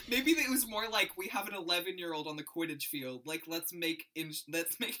 Maybe it was more like, we have an 11-year-old on the Quidditch field. Like, let's make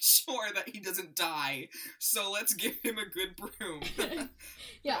sure that he doesn't die. So let's give him a good broom.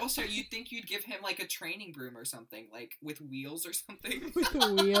 Yeah. But also, you'd think you'd give him like a training broom or something, like with wheels or something. With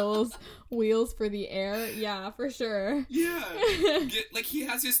wheels for the air. Yeah, for sure. Yeah. Like he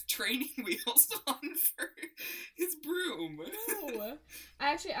has his training wheels on for his broom. No.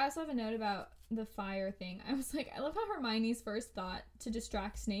 I also have a note about the fire thing. I was like, I love how Hermione's first thought to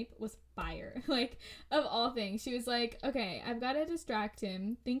distract Snape was fire. Like, of all things. She was like, okay, I've got to distract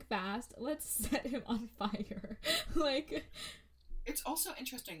him. Think fast. Let's set him on fire. Like... It's also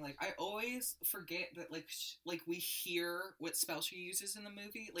interesting, like, I always forget that, like we hear what spell she uses in the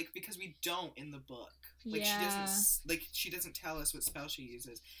movie, like, because we don't in the book. Like, she doesn't tell us what spell she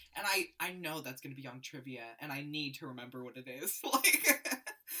uses. And I know that's gonna be on trivia, and I need to remember what it is. Like,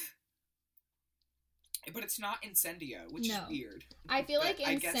 but it's not Incendio, which is weird. I feel like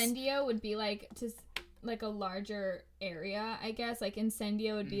Incendio would be, like, just... like a larger area, I guess. Like,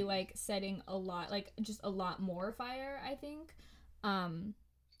 Incendio would be, like, setting a lot, like, just a lot more fire, I think.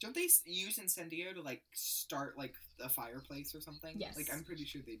 Don't they use Incendio to, like, start, like, a fireplace or something? Yes. Like, I'm pretty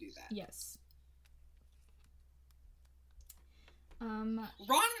sure they do that. Yes. Ron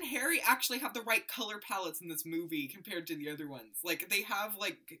and Harry actually have the right color palettes in this movie compared to the other ones. Like, they have,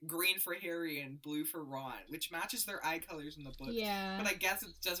 like, green for Harry and blue for Ron, which matches their eye colors in the book. Yeah. But I guess it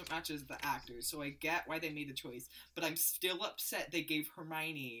doesn't match as the actors, so I get why they made the choice. But I'm still upset they gave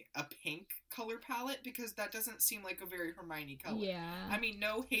Hermione a pink color palette, because that doesn't seem like a very Hermione color. Yeah. I mean,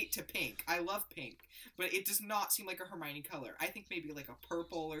 no hate to pink. I love pink. But it does not seem like a Hermione color. I think maybe, like, a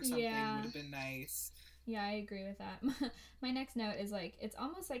purple or something would have been nice. Yeah, I agree with that. My next note is, like, it's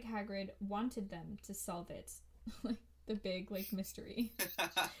almost like Hagrid wanted them to solve it. Like, the big, like, mystery.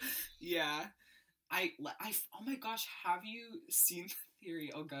 Yeah. Oh my gosh, have you seen the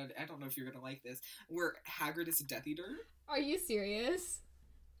theory? Oh god, I don't know if you're gonna like this. Where Hagrid is a Death Eater? Are you serious?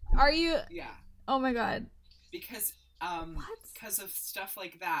 Are you? Yeah. Oh my god. Because What? because of stuff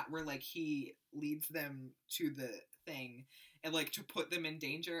like that, where like he leads them to the thing and like to put them in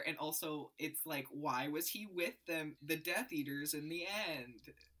danger, and also it's like, why was he with them, the Death Eaters, in the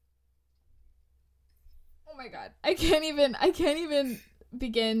end? Oh my god. I can't even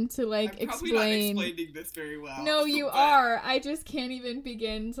begin to like I'm probably explain. not explaining this very well. No, you but... are. I just can't even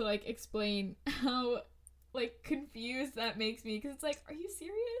begin to like explain how like confused that makes me, because it's like, are you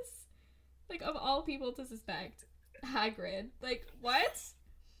serious? Like, of all people to suspect, Hagrid. Like, what?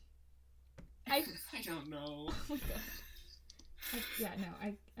 I don't know. Oh my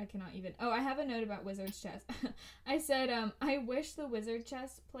god. I cannot even. Oh, I have a note about Wizard's chess. I said, I wish the Wizard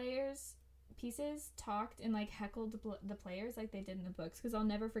chess pieces talked and like heckled the players like they did in the books, because I'll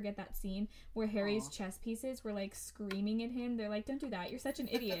never forget that scene where Harry's chess pieces were like screaming at him. They're like, don't do that, you're such an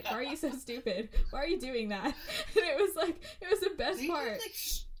idiot, why are you so stupid, why are you doing that? And it was the best part. Had, like,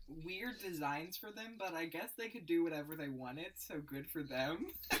 weird designs for them, but I guess they could do whatever they wanted, so good for them.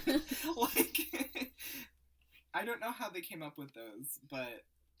 Like, I don't know how they came up with those, but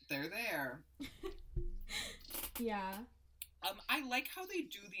they're there. Yeah. I like how they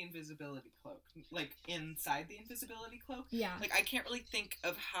do the invisibility cloak, like, inside the invisibility cloak. Yeah. Like, I can't really think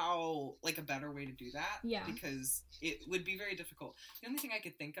of how, like, a better way to do that. Yeah. Because it would be very difficult. The only thing I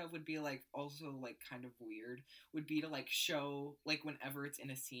could think of would be, like, also, like, kind of weird, would be to, like, show, like, whenever it's in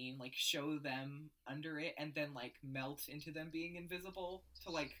a scene, like, show them under it and then, like, melt into them being invisible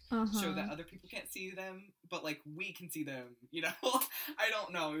to, like, show that other people can't see them, but, like, we can see them, you know? I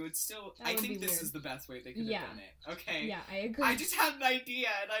don't know. It would still... I think this is the best way they could have done it. Okay? Yeah, I agree. I just had an idea,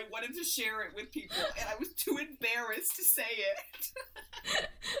 and I wanted to share it with people, and I was too embarrassed to say it.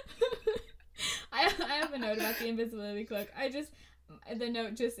 I have a note about the invisibility cloak. The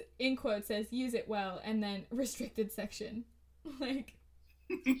note just, in quotes, says, use it well, and then restricted section. Like,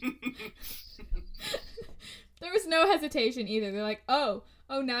 there was no hesitation either. They're like, oh,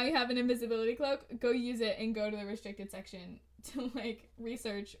 now you have an invisibility cloak? Go use it and go to the restricted section to, like,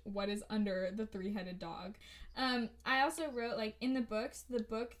 research what is under the three-headed dog. I also wrote, like, in the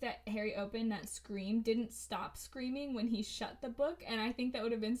book that Harry opened that scream didn't stop screaming when he shut the book, and I think that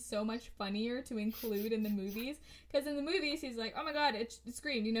would have been so much funnier to include in the movies, because in the movies he's like, oh my god, it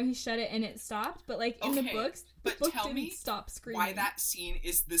screamed, you know, he shut it and it stopped, but like in the books, the book didn't stop screaming. Why that scene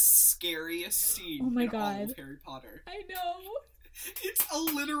is the scariest scene in all of Harry Potter. I know. It's a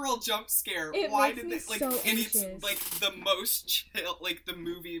literal jump scare. Why did they, like, so and anxious. It's like the most chill, like the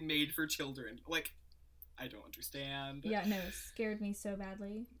movie made for children. Like, I don't understand. Yeah, no, it scared me so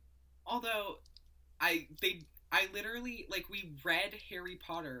badly. Although, I literally, like, we read Harry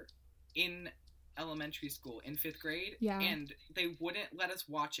Potter in elementary school in 5th grade, and they wouldn't let us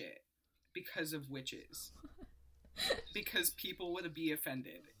watch it because of witches. Because people would be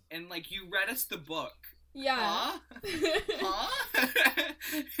offended. And, like, you read us the book. Yeah. Huh?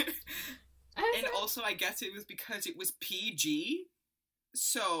 And also, I guess it was because it was PG,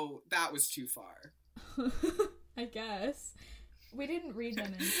 so that was too far. I guess. We didn't read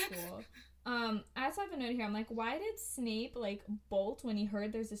them in school. I also have a note here. I'm like, why did Snape, like, bolt when he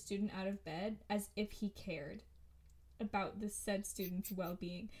heard there's a student out of bed, as if he cared about the said student's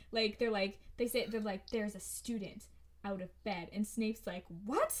well-being? Like, they're like, there's a student out of bed, and Snape's like,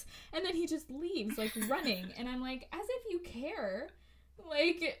 what? And then he just leaves, like, running, and I'm like, as if you care.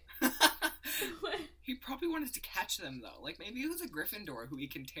 Like, he probably wanted to catch them, though. Like, maybe it was a Gryffindor who he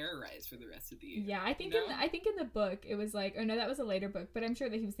can terrorize for the rest of the year. Yeah, I think in the book it was like, oh no, that was a later book, but I'm sure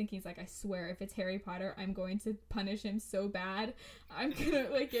that he was thinking, he's like, I swear, if it's Harry Potter, I'm going to punish him so bad. I'm gonna,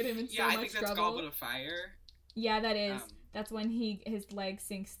 like, get him in so much trouble. Yeah, I think that's Goblet of Fire. Yeah, that is. That's when his leg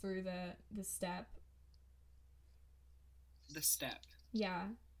sinks through the step. The step. Yeah.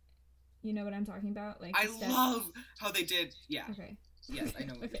 You know what I'm talking about? Like, I love how they did. Yeah. Okay. Yes, I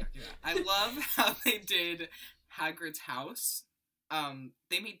know what you're talking about. I love how they did Hagrid's house.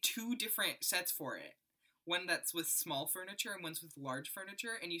 They made 2 different sets for it. One that's with small furniture and one's with large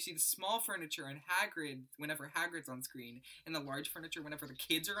furniture. And you see the small furniture on Hagrid whenever Hagrid's on screen, and the large furniture whenever the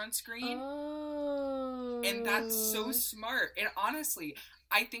kids are on screen. Oh. And that's so smart. And honestly,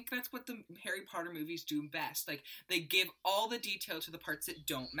 I think that's what the Harry Potter movies do best. Like, they give all the detail to the parts that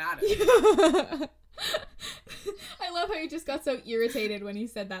don't matter. I love how you just got so irritated when you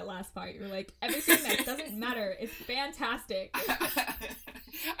said that last part. You were like, everything that doesn't matter is fantastic.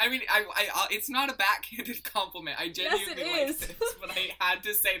 I mean, I it's not a backhanded compliment. I genuinely like this, but I had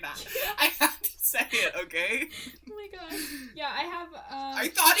to say that. I had to say it, okay? Oh my god. Yeah, I have, I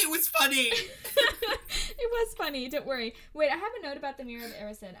thought it was funny! It was funny, don't worry. Wait, I have a note about the Mirror of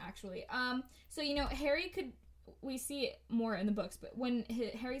Erised, actually. So, you know, Harry could... we see it more in the books, but when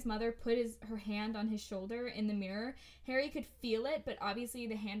Harry's mother put her hand on his shoulder in the mirror, Harry could feel it, but obviously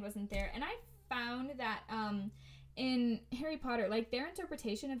the hand wasn't there. And I found that in Harry Potter, like, their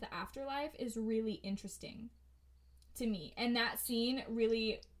interpretation of the afterlife is really interesting to me. And that scene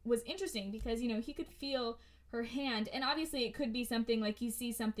really was interesting because, you know, he could feel her hand, and obviously it could be something like you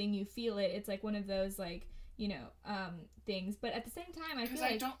see something, you feel it. It's like one of those, like, you know, things. But at the same time, I feel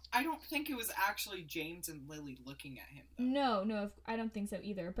like I don't think it was actually James and Lily looking at him, though. No, I don't think so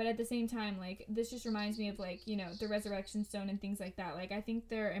either. But at the same time, like, this just reminds me of, like, you know, the Resurrection Stone and things like that. Like, I think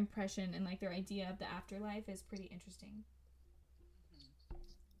their impression and, like, their idea of the afterlife is pretty interesting.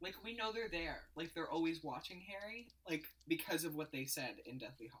 Like, we know they're there. Like, they're always watching Harry, like, because of what they said in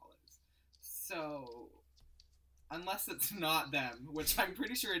Deathly Hallows. So, unless it's not them, which I'm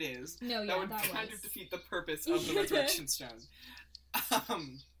pretty sure it is, that would kind of defeat the purpose of the Resurrection Stone.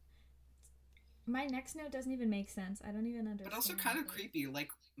 My next note doesn't even make sense. I don't even understand. But also kind of creepy. Like,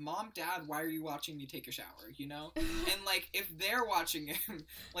 Mom, Dad, why are you watching me take a shower, you know? And, like, if they're watching him,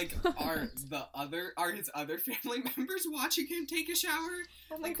 like, are his other family members watching him take a shower?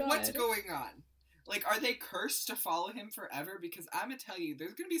 Oh my like, God. What's going on? Like, are they cursed to follow him forever? Because I'm gonna tell you,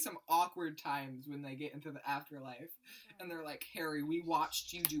 there's gonna be some awkward times when they get into the afterlife, and they're like, Harry, we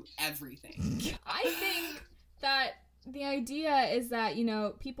watched you do everything. I think that the idea is that, you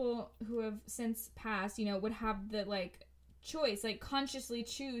know, people who have since passed, you know, would have the, like, choice, like, consciously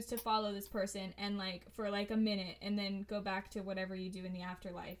choose to follow this person and, like, for, like, a minute, and then go back to whatever you do in the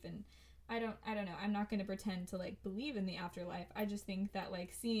afterlife. And I don't know. I'm not gonna pretend to, like, believe in the afterlife. I just think that,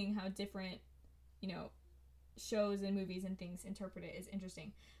 like, seeing how different, you know, shows and movies and things interpret it is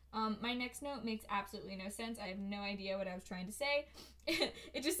interesting. My next note makes absolutely no sense. I have no idea what I was trying to say.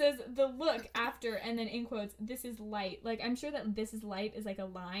 It just says, the look after, and then in quotes, this is light. Like, I'm sure that this is light is like a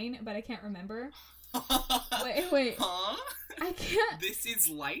line, but I can't remember. Wait. Huh? I can't. This is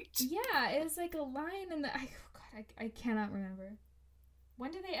light? Yeah, it is like a line in the... I cannot remember.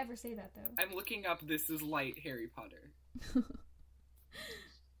 When did they ever say that, though? I'm looking up This Is Light Harry Potter.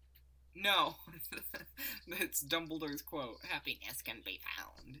 No, that's Dumbledore's quote. Happiness can be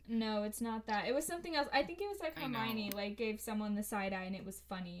found. No, it's not that. It was something else. I think it was like Hermione, like, gave someone the side eye and it was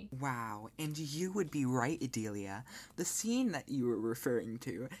funny. Wow, and you would be right, Adelia. The scene that you were referring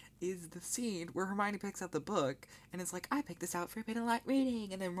to is the scene where Hermione picks up the book and it's like, I picked this out for a bit of light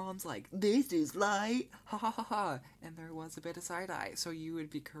reading, and then Ron's like, this is light, ha ha ha ha, and there was a bit of side eye, so you would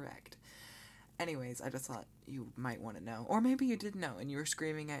be correct. Anyways, I just thought you might want to know, or maybe you did know and you were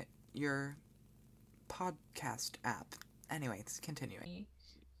screaming at your podcast app. Anyways, continuing.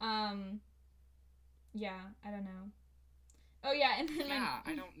 Yeah, I don't know. Oh yeah, and then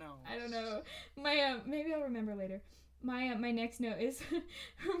I don't know. I don't know. My maybe I'll remember later. My next note is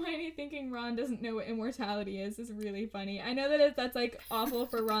Hermione thinking Ron doesn't know what immortality is really funny. I know that that's like awful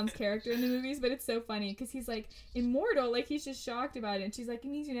for Ron's character in the movies, but it's so funny because he's like, immortal, like he's just shocked about it. And she's like, it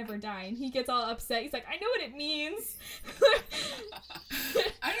means you never die. And he gets all upset. He's like, I know what it means.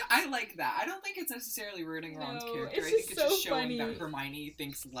 I like that. I don't think it's necessarily ruining Ron's character. I think it's so just showing funny that Hermione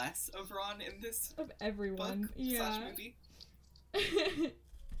thinks less of Ron in this of everyone. book Yeah. / movie.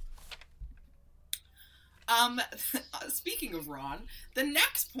 Speaking of Ron, the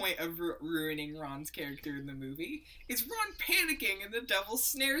next point of ruining Ron's character in the movie is Ron panicking in the Devil's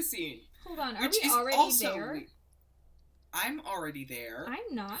Snare scene. Hold on, are we already there? I'm already there.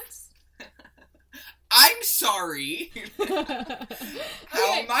 I'm not. I'm sorry. How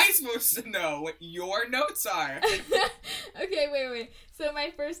Okay. am I supposed to know what your notes are? Okay, wait. So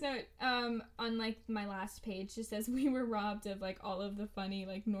my first note, on like my last page, just says we were robbed of like all of the funny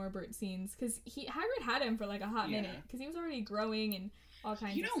like Norbert scenes because Hagrid had him for like a hot minute because he was already growing and all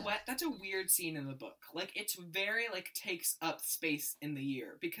kinds. You of know stuff. what? That's a weird scene in the book. Like it's very like takes up space in the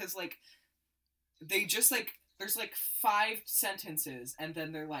year because like they just like there's like 5 sentences and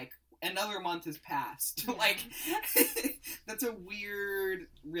then they're like, another month has passed. Yeah. Like, that's a weird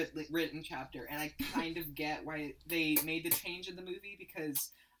written chapter, and I kind of get why they made the change in the movie, because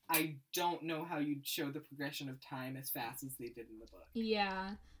I don't know how you'd show the progression of time as fast as they did in the book.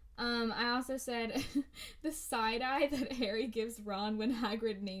 Yeah. I also said the side eye that Harry gives Ron when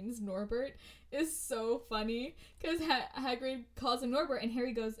Hagrid names Norbert is so funny because Hagrid calls him Norbert and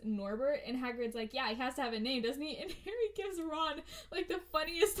Harry goes Norbert and Hagrid's like, yeah, he has to have a name, doesn't he? And Harry gives Ron like the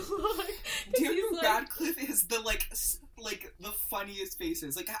funniest look. Daniel Radcliffe is the the funniest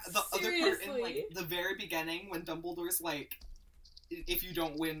faces. Like the seriously. other part in like the very beginning when Dumbledore's like, if you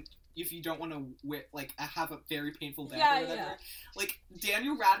don't want to have a very painful death or whatever. Yeah. Like,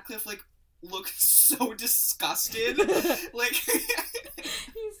 Daniel Radcliffe, like, looks so disgusted. Like...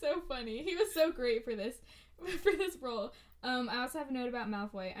 He's so funny. He was so great for this. for this role. I also have a note about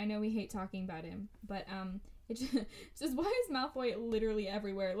Malfoy. I know we hate talking about him, but it just why is Malfoy literally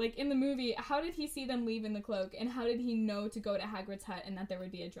everywhere? Like, in the movie, how did he see them leave in the cloak, and how did he know to go to Hagrid's hut and that there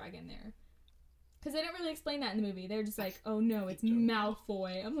would be a dragon there? Because they didn't really explain that in the movie. They're just like, oh no, it's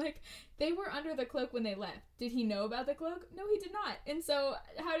Malfoy. I'm like, they were under the cloak when they left. Did he know about the cloak? No, he did not. And so,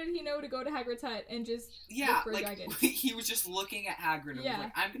 how did he know to go to Hagrid's hut and just look for a dragon? He was just looking at Hagrid and was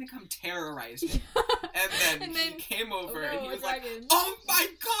like, I'm gonna come terrorize him. And then he came over and he was like, oh my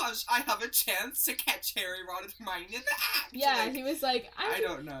gosh, I have a chance to catch Harry, Ron, and Hermione in the act. Yeah, he was like, I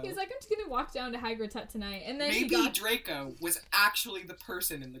don't know. He was like, I'm just gonna walk down to Hagrid's hut tonight. And then maybe Draco was actually the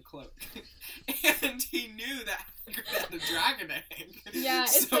person in the cloak. And he knew that Hagrid had a dragon egg. Yeah,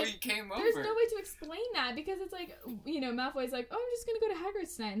 so like, he came over. There's no way to explain that because it's like, Malfoy's like, oh, I'm just gonna go to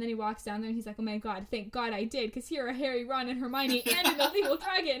Hagrid's tonight. And then he walks down there and he's like, oh my god, thank god I did, because here are Harry, Ron, and Hermione and an illegal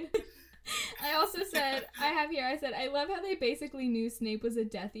dragon. I also said, I love how they basically knew Snape was a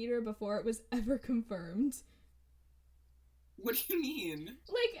Death Eater before it was ever confirmed. What do you mean?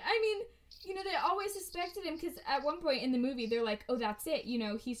 Like, I mean, they always suspected him because at one point in the movie, they're like, oh, that's it.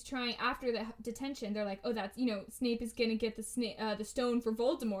 He's trying, after the detention, they're like, oh, that's, Snape is gonna get the stone for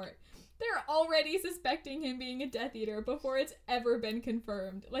Voldemort. They're already suspecting him being a Death Eater before it's ever been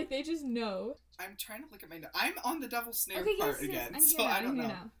confirmed. Like, they just know. I'm trying to look at my notes. I'm on the Devil Snare part again, so I don't know.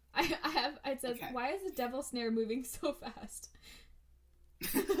 Now. It says, why is the Devil Snare moving so fast?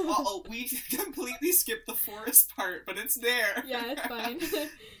 We completely skipped the forest part, but it's there. Yeah, it's fine.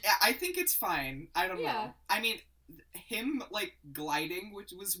 Yeah, I think it's fine. I don't know. I mean, him, like, gliding,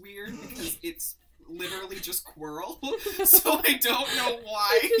 which was weird, because it's literally just Quirrell, so I don't know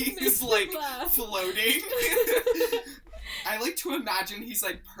why he's, like, floating. I like to imagine he's,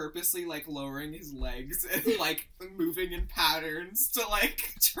 like, purposely, like, lowering his legs and, like, moving in patterns to,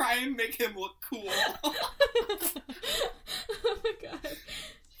 like, try and make him look cool. Oh my god.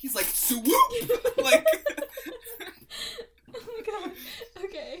 He's like, swoop! Like... Oh my god.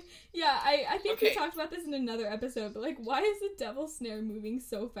 Okay. Yeah, I think we talked about this in another episode, but, like, why is the Devil Snare moving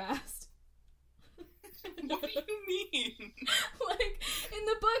so fast? What do you mean? Like, in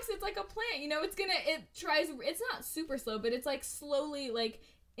the books, it's like a plant, it's not super slow, but it's, like, slowly, like,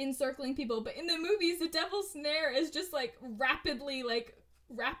 encircling people, but in the movies, the Devil Snare is just, like, rapidly, like,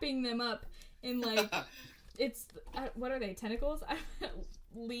 wrapping them up in, like, it's, what are they, tentacles?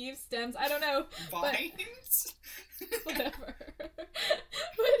 Leaves, stems, I don't know. Vines? Whatever. But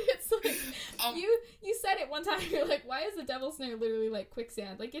it's, like, you said it one time, you're like, why is the Devil Snare literally, like,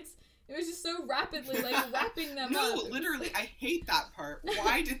 quicksand? Like, it was just so rapidly, like, wrapping them up. No, literally, I hate that part.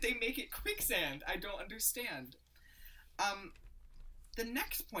 Why did they make it quicksand? I don't understand. The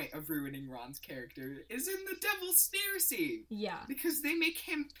next point of ruining Ron's character is in the Devil's Snare scene. Yeah. Because they make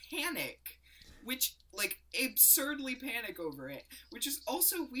him panic. Which, like, absurdly panic over it. Which is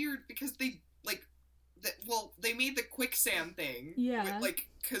also weird because they, like, they made the quicksand thing. Yeah. With, like,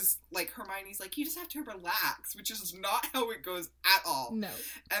 because, like, Hermione's like, you just have to relax, which is not how it goes at all. No.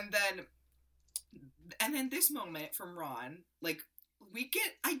 And then this moment from Ron, like,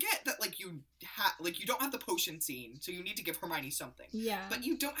 I get that, like, you don't have the potion scene, so you need to give Hermione something. Yeah. But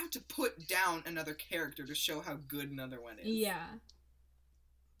you don't have to put down another character to show how good another one is. Yeah.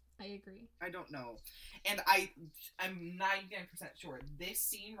 I agree. I don't know. And I'm 99% sure this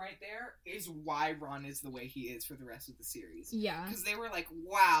scene right there is why Ron is the way he is for the rest of the series. Yeah. Because they were like,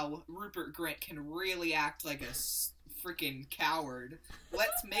 wow, Rupert Grint can really act like a freaking coward.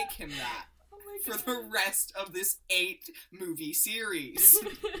 Let's make him that for the rest of this 8-movie series.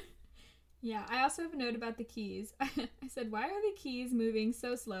 Yeah, I also have a note about the keys. I said, why are the keys moving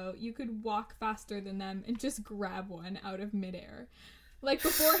so slow? You could walk faster than them and just grab one out of midair. Like,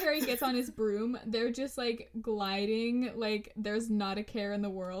 before Harry gets on his broom, they're just, like, gliding, like, there's not a care in the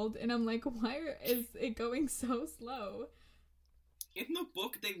world. And I'm like, why is it going so slow? In the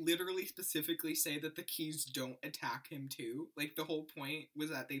book, they literally specifically say that the keys don't attack him, too. Like, the whole point was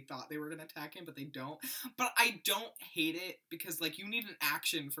that they thought they were going to attack him, but they don't. But I don't hate it, because, like, you need an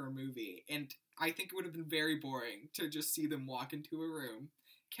action for a movie. And I think it would have been very boring to just see them walk into a room,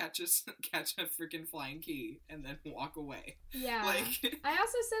 catch a freaking flying key, and then walk away. Yeah. Like, I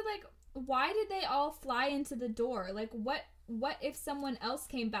also said, like, why did they all fly into the door? Like, what if someone else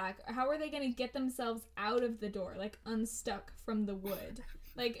came back? How are they going to get themselves out of the door? Like, unstuck from the wood?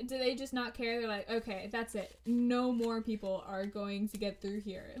 Like, do they just not care? They're like, okay, that's it. No more people are going to get through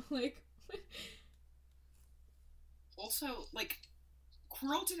here. Like... Also, like,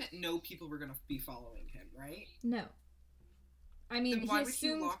 Quirrell didn't know people were going to be following him, right? No. I mean, then why would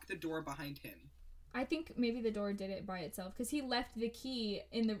he lock the door behind him? I think maybe the door did it by itself because he left the key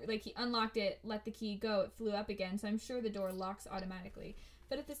in the, like, he unlocked it, let the key go, it flew up again, so I'm sure the door locks automatically.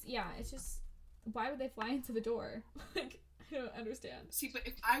 But if this, yeah, it's just, why would they fly into the door? Like, I don't understand. See, but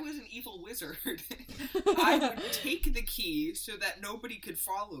if I was an evil wizard, I would take the key so that nobody could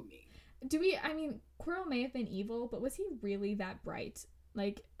follow me. I mean, Quirrell may have been evil, but was he really that bright?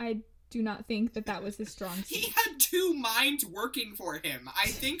 Like, I do not think that was his strong suit. He had two minds working for him. I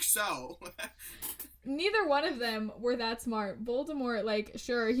think so. Neither one of them were that smart. Voldemort, like,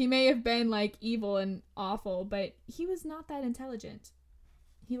 sure, he may have been, like, evil and awful, but he was not that intelligent.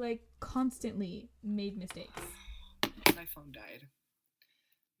 He, like, constantly made mistakes. My phone died.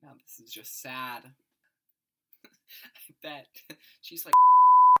 Now this is just sad. I bet. She's like,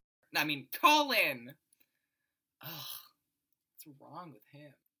 I mean, Colin! Ugh. What's wrong with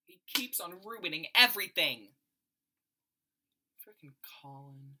him? He keeps on ruining everything! Freaking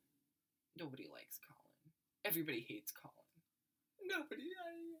Colin. Nobody likes Colin. Everybody hates Colin. Nobody.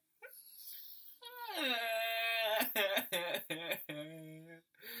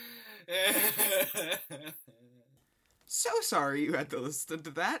 So sorry you had to listen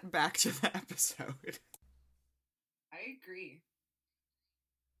to that. Back to the episode. I agree.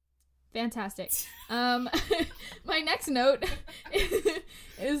 Fantastic. My next note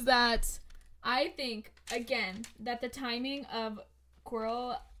is that I think, again, that the timing of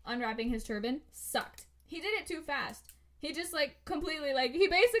Quirrell unwrapping his turban sucked. He did it too fast. He just, like, completely, like, he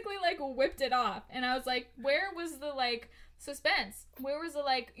basically, like, whipped it off. And I was like, where was the, like, suspense? Where was the,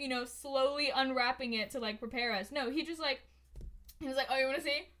 like, you know, slowly unwrapping it to, like, prepare us? No, he just, like, he was like, oh, you want to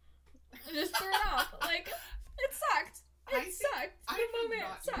see? And just threw it off. Like, it sucked. It sucked. The moment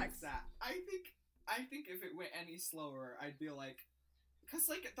sucks. That. I think if it went any slower, I'd be like, because,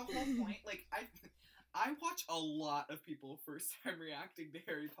 like, the whole point, like, I watch a lot of people first time reacting to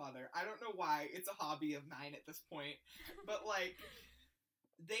Harry Potter. I don't know why. It's a hobby of mine at this point. But, like,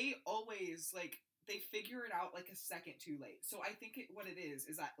 they always, like, they figure it out, like, a second too late. So I think what it is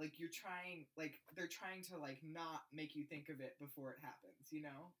that, like, you're trying, like, they're trying to, like, not make you think of it before it happens, you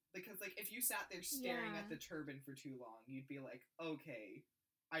know? Because, like, if you sat there staring at the turban for too long, you'd be like, okay,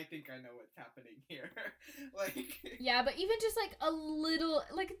 I think I know what's happening here. Like... Yeah, but even just, like, a little,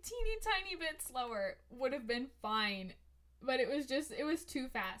 like, a teeny tiny bit slower would have been fine. But it was too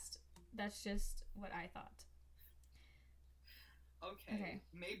fast. That's just what I thought. Okay.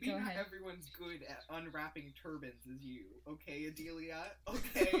 Maybe not everyone's good at unwrapping turbans as you. Okay, Adelia?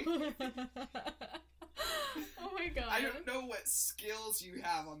 Okay. Oh my god. I don't know what skills you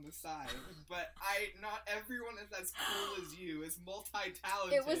have on the side, but not everyone is as cool as you, is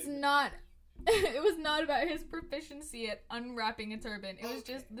multi-talented. It was not about his proficiency at unwrapping a turban. It was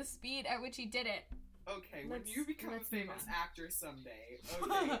just the speed at which he did it. Okay, when you become a famous actor someday,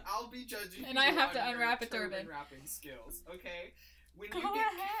 okay, I'll be judging and I have to unwrap a turban wrapping skills, okay? When Go you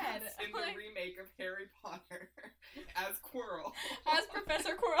get ahead. cast in the remake of Harry Potter as Quirrell. As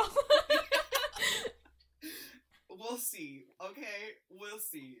Professor Quirrell. We'll see, okay? We'll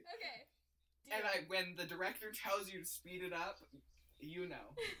see. Okay. And when the director tells you to speed it up, you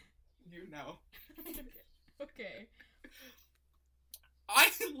know. You know. Okay. I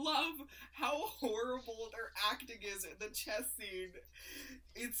love how horrible their acting is in the chess scene.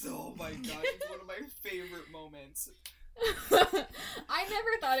 It's, oh my god, it's one of my favorite moments. I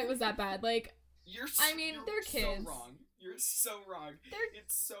never thought it was that bad. Like, they're kids. So wrong. You're so wrong.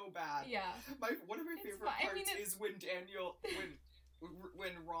 It's so bad. Yeah. One of my favorite parts is when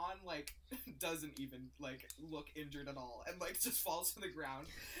Ron, like, doesn't even, like, look injured at all and, like, just falls to the ground.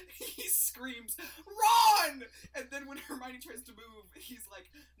 He screams, "Ron!" And then when Hermione tries to move, he's like,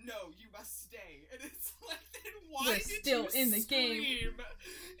 "No, you must stay." And it's like, then why We're did still you in the scream?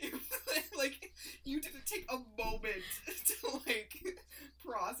 game. Like, you didn't take a moment to, like,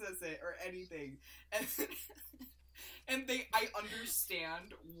 process it or anything. And I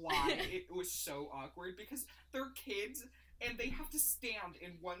understand why it was so awkward, because they're kids and they have to stand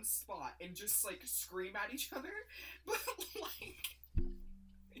in one spot and just, like, scream at each other. But, like,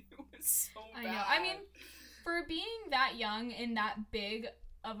 it was so bad. I know. I mean, for being that young and that big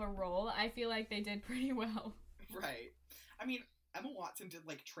of a role, I feel like they did pretty well. Right. I mean, Emma Watson did,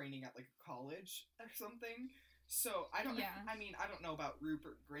 like, training at, like, a college or something. So, I don't know about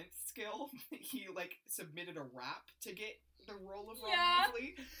Rupert Grint's skill. He, like, submitted a rap to get the role of Ron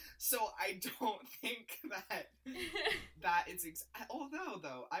Weasley. So, I don't think that is... Although,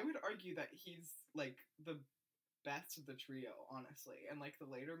 though, I would argue that he's, like, the best of the trio, honestly. And, like, the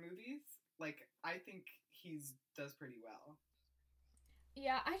later movies, like, I think does pretty well.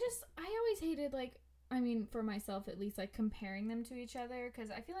 Yeah, I always hated, like, I mean, for myself at least, like comparing them to each other, because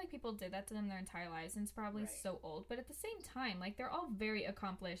I feel like people did that to them their entire lives, and it's probably so old. But at the same time, like they're all very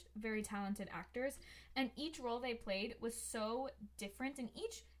accomplished, very talented actors, and each role they played was so different. And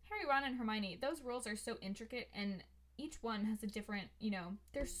each Harry, Ron, and Hermione, those roles are so intricate, and each one has a different,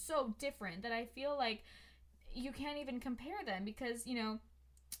 they're so different that I feel like you can't even compare them because,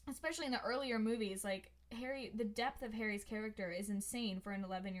 especially in the earlier movies, like Harry, the depth of Harry's character is insane for an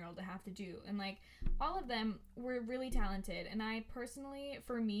 11-year-old to have to do. And like all of them were really talented. And I personally,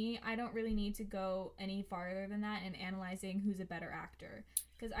 for me, I don't really need to go any farther than that in analyzing who's a better actor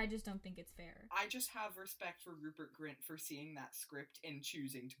because I just don't think it's fair. I just have respect for Rupert Grint for seeing that script and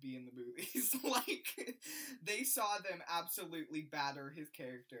choosing to be in the movies. Like, they saw them absolutely batter his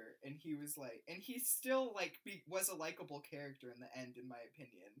character, and he was like, and he still, like, was a likable character in the end, in my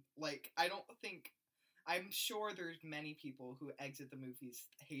opinion. Like, I'm sure there's many people who exit the movies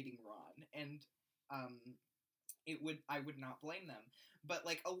hating Ron, and, I would not blame them. But,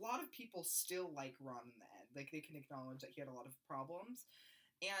 like, a lot of people still like Ron in the end. Like, they can acknowledge that he had a lot of problems.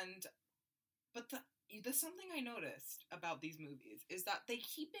 But the something I noticed about these movies is that they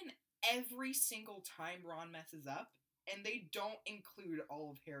keep in every single time Ron messes up, and they don't include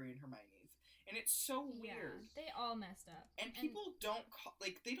all of Harry and Hermione's. And it's so weird. They all messed up. And people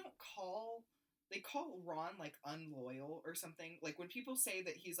they call Ron, like, unloyal or something. Like, when people say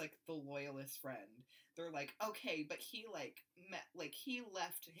that he's, like, the loyalist friend, they're like, okay, but he, like, he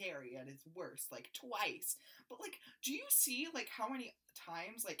left Harry at his worst, like, twice. But, like, do you see, like, how many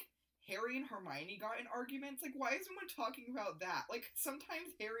times, like, Harry and Hermione got in arguments? Like, why isn't one talking about that? Like,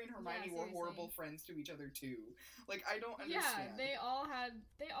 sometimes Harry and Hermione were horrible friends to each other, too. Like, I don't understand. Yeah, they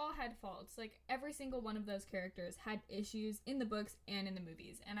all had faults. Like, every single one of those characters had issues in the books and in the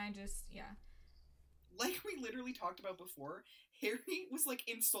movies. And I just, like we literally talked about before, Harry was, like,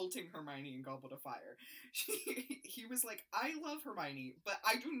 insulting Hermione in Goblet of Fire. He was like, I love Hermione, but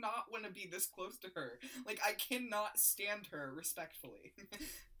I do not want to be this close to her. Like, I cannot stand her, respectfully.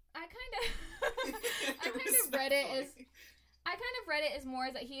 I kind of read it as more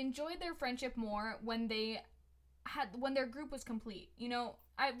as that he enjoyed their friendship more when their group was complete.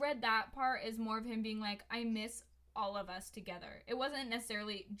 I read that part as more of him being like, I miss all of us together. It wasn't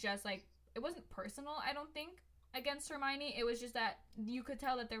necessarily just like, it wasn't personal, I don't think, against Hermione. It was just that you could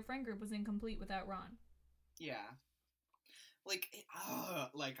tell that their friend group was incomplete without Ron. Yeah. Like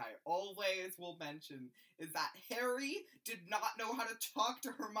I always will mention, is that Harry did not know how to talk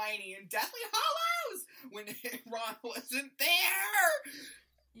to Hermione in Deathly Hallows when Ron wasn't there!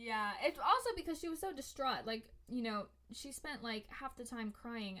 Yeah, it's also because she was so distraught. Like, she spent, like, half the time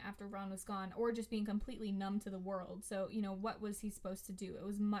crying after Ron was gone, or just being completely numb to the world. So, what was he supposed to do? It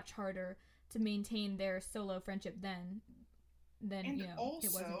was much harder to maintain their solo friendship than also,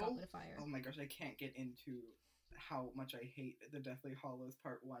 it was in Goblet of Fire. Oh my gosh, I can't get into how much I hate the Deathly Hallows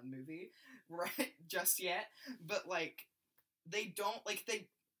Part 1 movie right just yet, but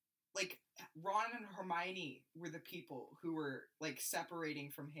Ron and Hermione were the people who were, like, separating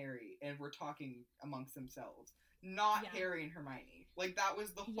from Harry and were talking amongst themselves, not Harry and Hermione. Like, that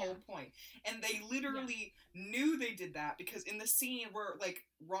was the whole point. And they literally knew they did that because in the scene where, like,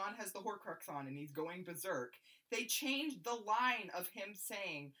 Ron has the Horcrux on and he's going berserk, they changed the line of him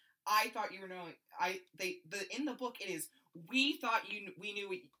saying, I thought you were knowing. In the book it is, we thought we knew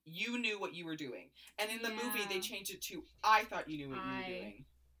you knew what you were doing, and in the movie they changed it to, I thought you knew what you were doing.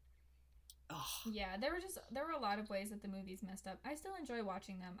 Ugh. Yeah, there were a lot of ways that the movies messed up. I still enjoy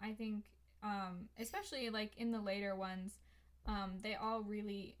watching them. I think, especially like in the later ones, they all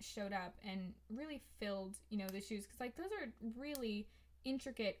really showed up and really filled the shoes because like those are really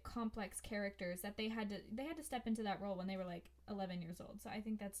intricate, complex characters that they had to step into that role when they were like 11 years old. So I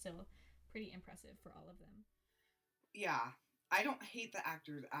think that's still pretty impressive for all of them. Yeah, I don't hate the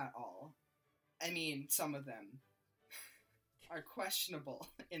actors at all. I mean, some of them are questionable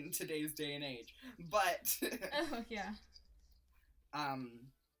in today's day and age, but oh yeah.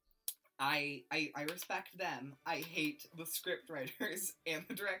 I respect them. I hate the script writers and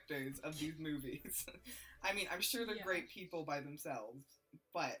the directors of these movies. I mean, I'm sure they're great people by themselves,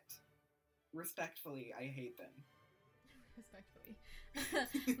 but respectfully, I hate them. Respectfully.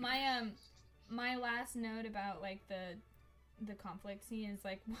 My last note about like the conflict scene is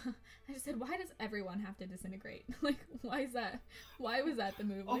like, I just said, why does everyone have to disintegrate? Like, why is that? Why was that the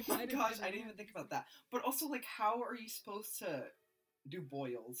move? Like, oh my gosh, I didn't even think about that. But also, like, how are you supposed to do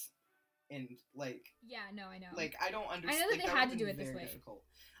boils? And, like... Yeah, no, I know. Like, I don't understand. I know that like, they had to do it this way. Difficult.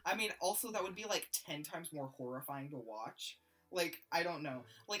 I mean, also, that would be, like, 10 times more horrifying to watch. Like, I don't know.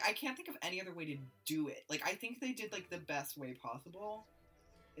 Like, I can't think of any other way to do it. Like, I think they did, like, the best way possible.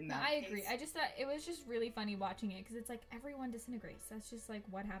 in No, that I case. agree. I just thought it was just really funny watching it because it's like everyone disintegrates. That's just like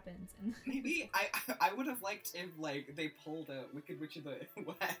what happens. And Maybe I would have liked if like they pulled a Wicked Witch of the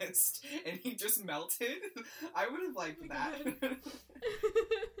West and he just melted. I would have liked that.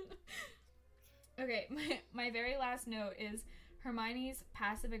 Okay, my very last note is Hermione's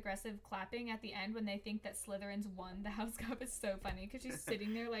passive-aggressive clapping at the end when they think that Slytherin's won the House Cup is so funny because she's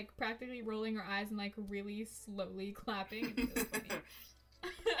sitting there like practically rolling her eyes and like really slowly clapping. It's really funny.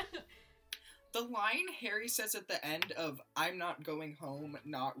 The line Harry says at the end of "I'm not going home,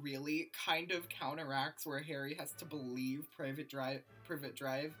 not really" kind of counteracts where Harry has to believe Privet Drive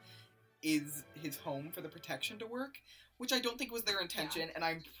is his home for the protection to work, which I don't think was their intention, and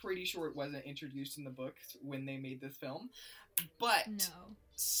I'm pretty sure it wasn't introduced in the books when they made this film. But No.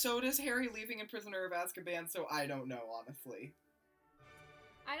 so does Harry leaving in Prisoner of Azkaban, so I don't know, honestly.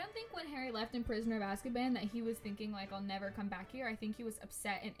 I don't think when Harry left in Prisoner of Azkaban that he was thinking, like, I'll never come back here. I think he was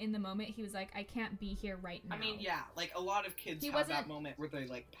upset, and in the moment he was like, I can't be here right now. I mean, yeah, like, a lot of kids have that moment where they,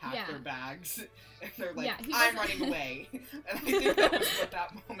 like, pack their bags, and they're like, I'm running away. And I think that was what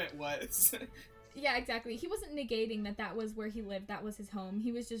that moment was. Yeah, exactly. He wasn't negating that was where he lived, that was his home.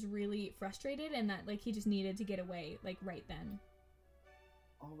 He was just really frustrated, and that, like, he just needed to get away, like, right then.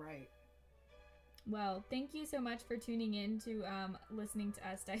 All right. Well, thank you so much for tuning in to listening to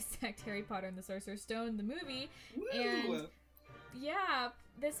us dissect Harry Potter and the Sorcerer's Stone, the movie. Woo! And yeah,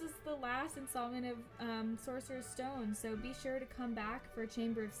 this was the last installment of Sorcerer's Stone, so be sure to come back for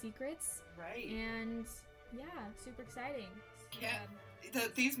Chamber of Secrets. Right. And yeah, super exciting.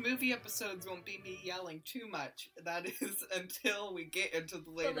 These movie episodes won't be me yelling too much. That is until we get into the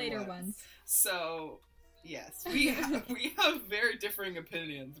later ones. So, yes, we have very differing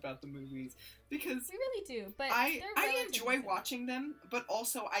opinions about the movies because we really do. But I enjoy watching them, but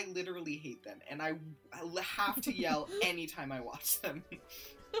also I literally hate them, and I have to yell anytime I watch them.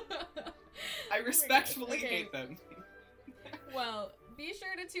 I respectfully hate them. Well, be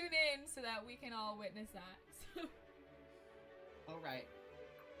sure to tune in so that we can all witness that. All right.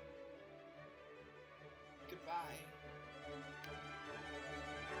 Goodbye.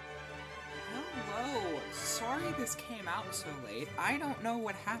 Hello. Sorry this came out so late. I don't know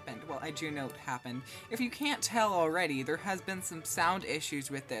what happened. Well, I do know what happened. If you can't tell already, there has been some sound issues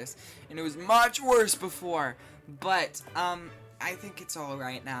with this, and it was much worse before. But, I think it's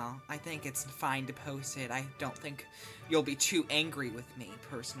alright now. I think it's fine to post it. I don't think you'll be too angry with me,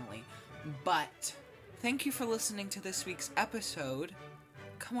 personally. But thank you for listening to this week's episode.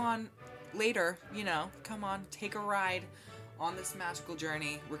 Come on, later, come on, take a ride on this magical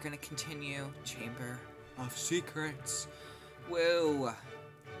journey. We're gonna continue Chamber of Secrets. Woo!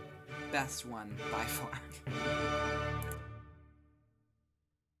 Best one by far.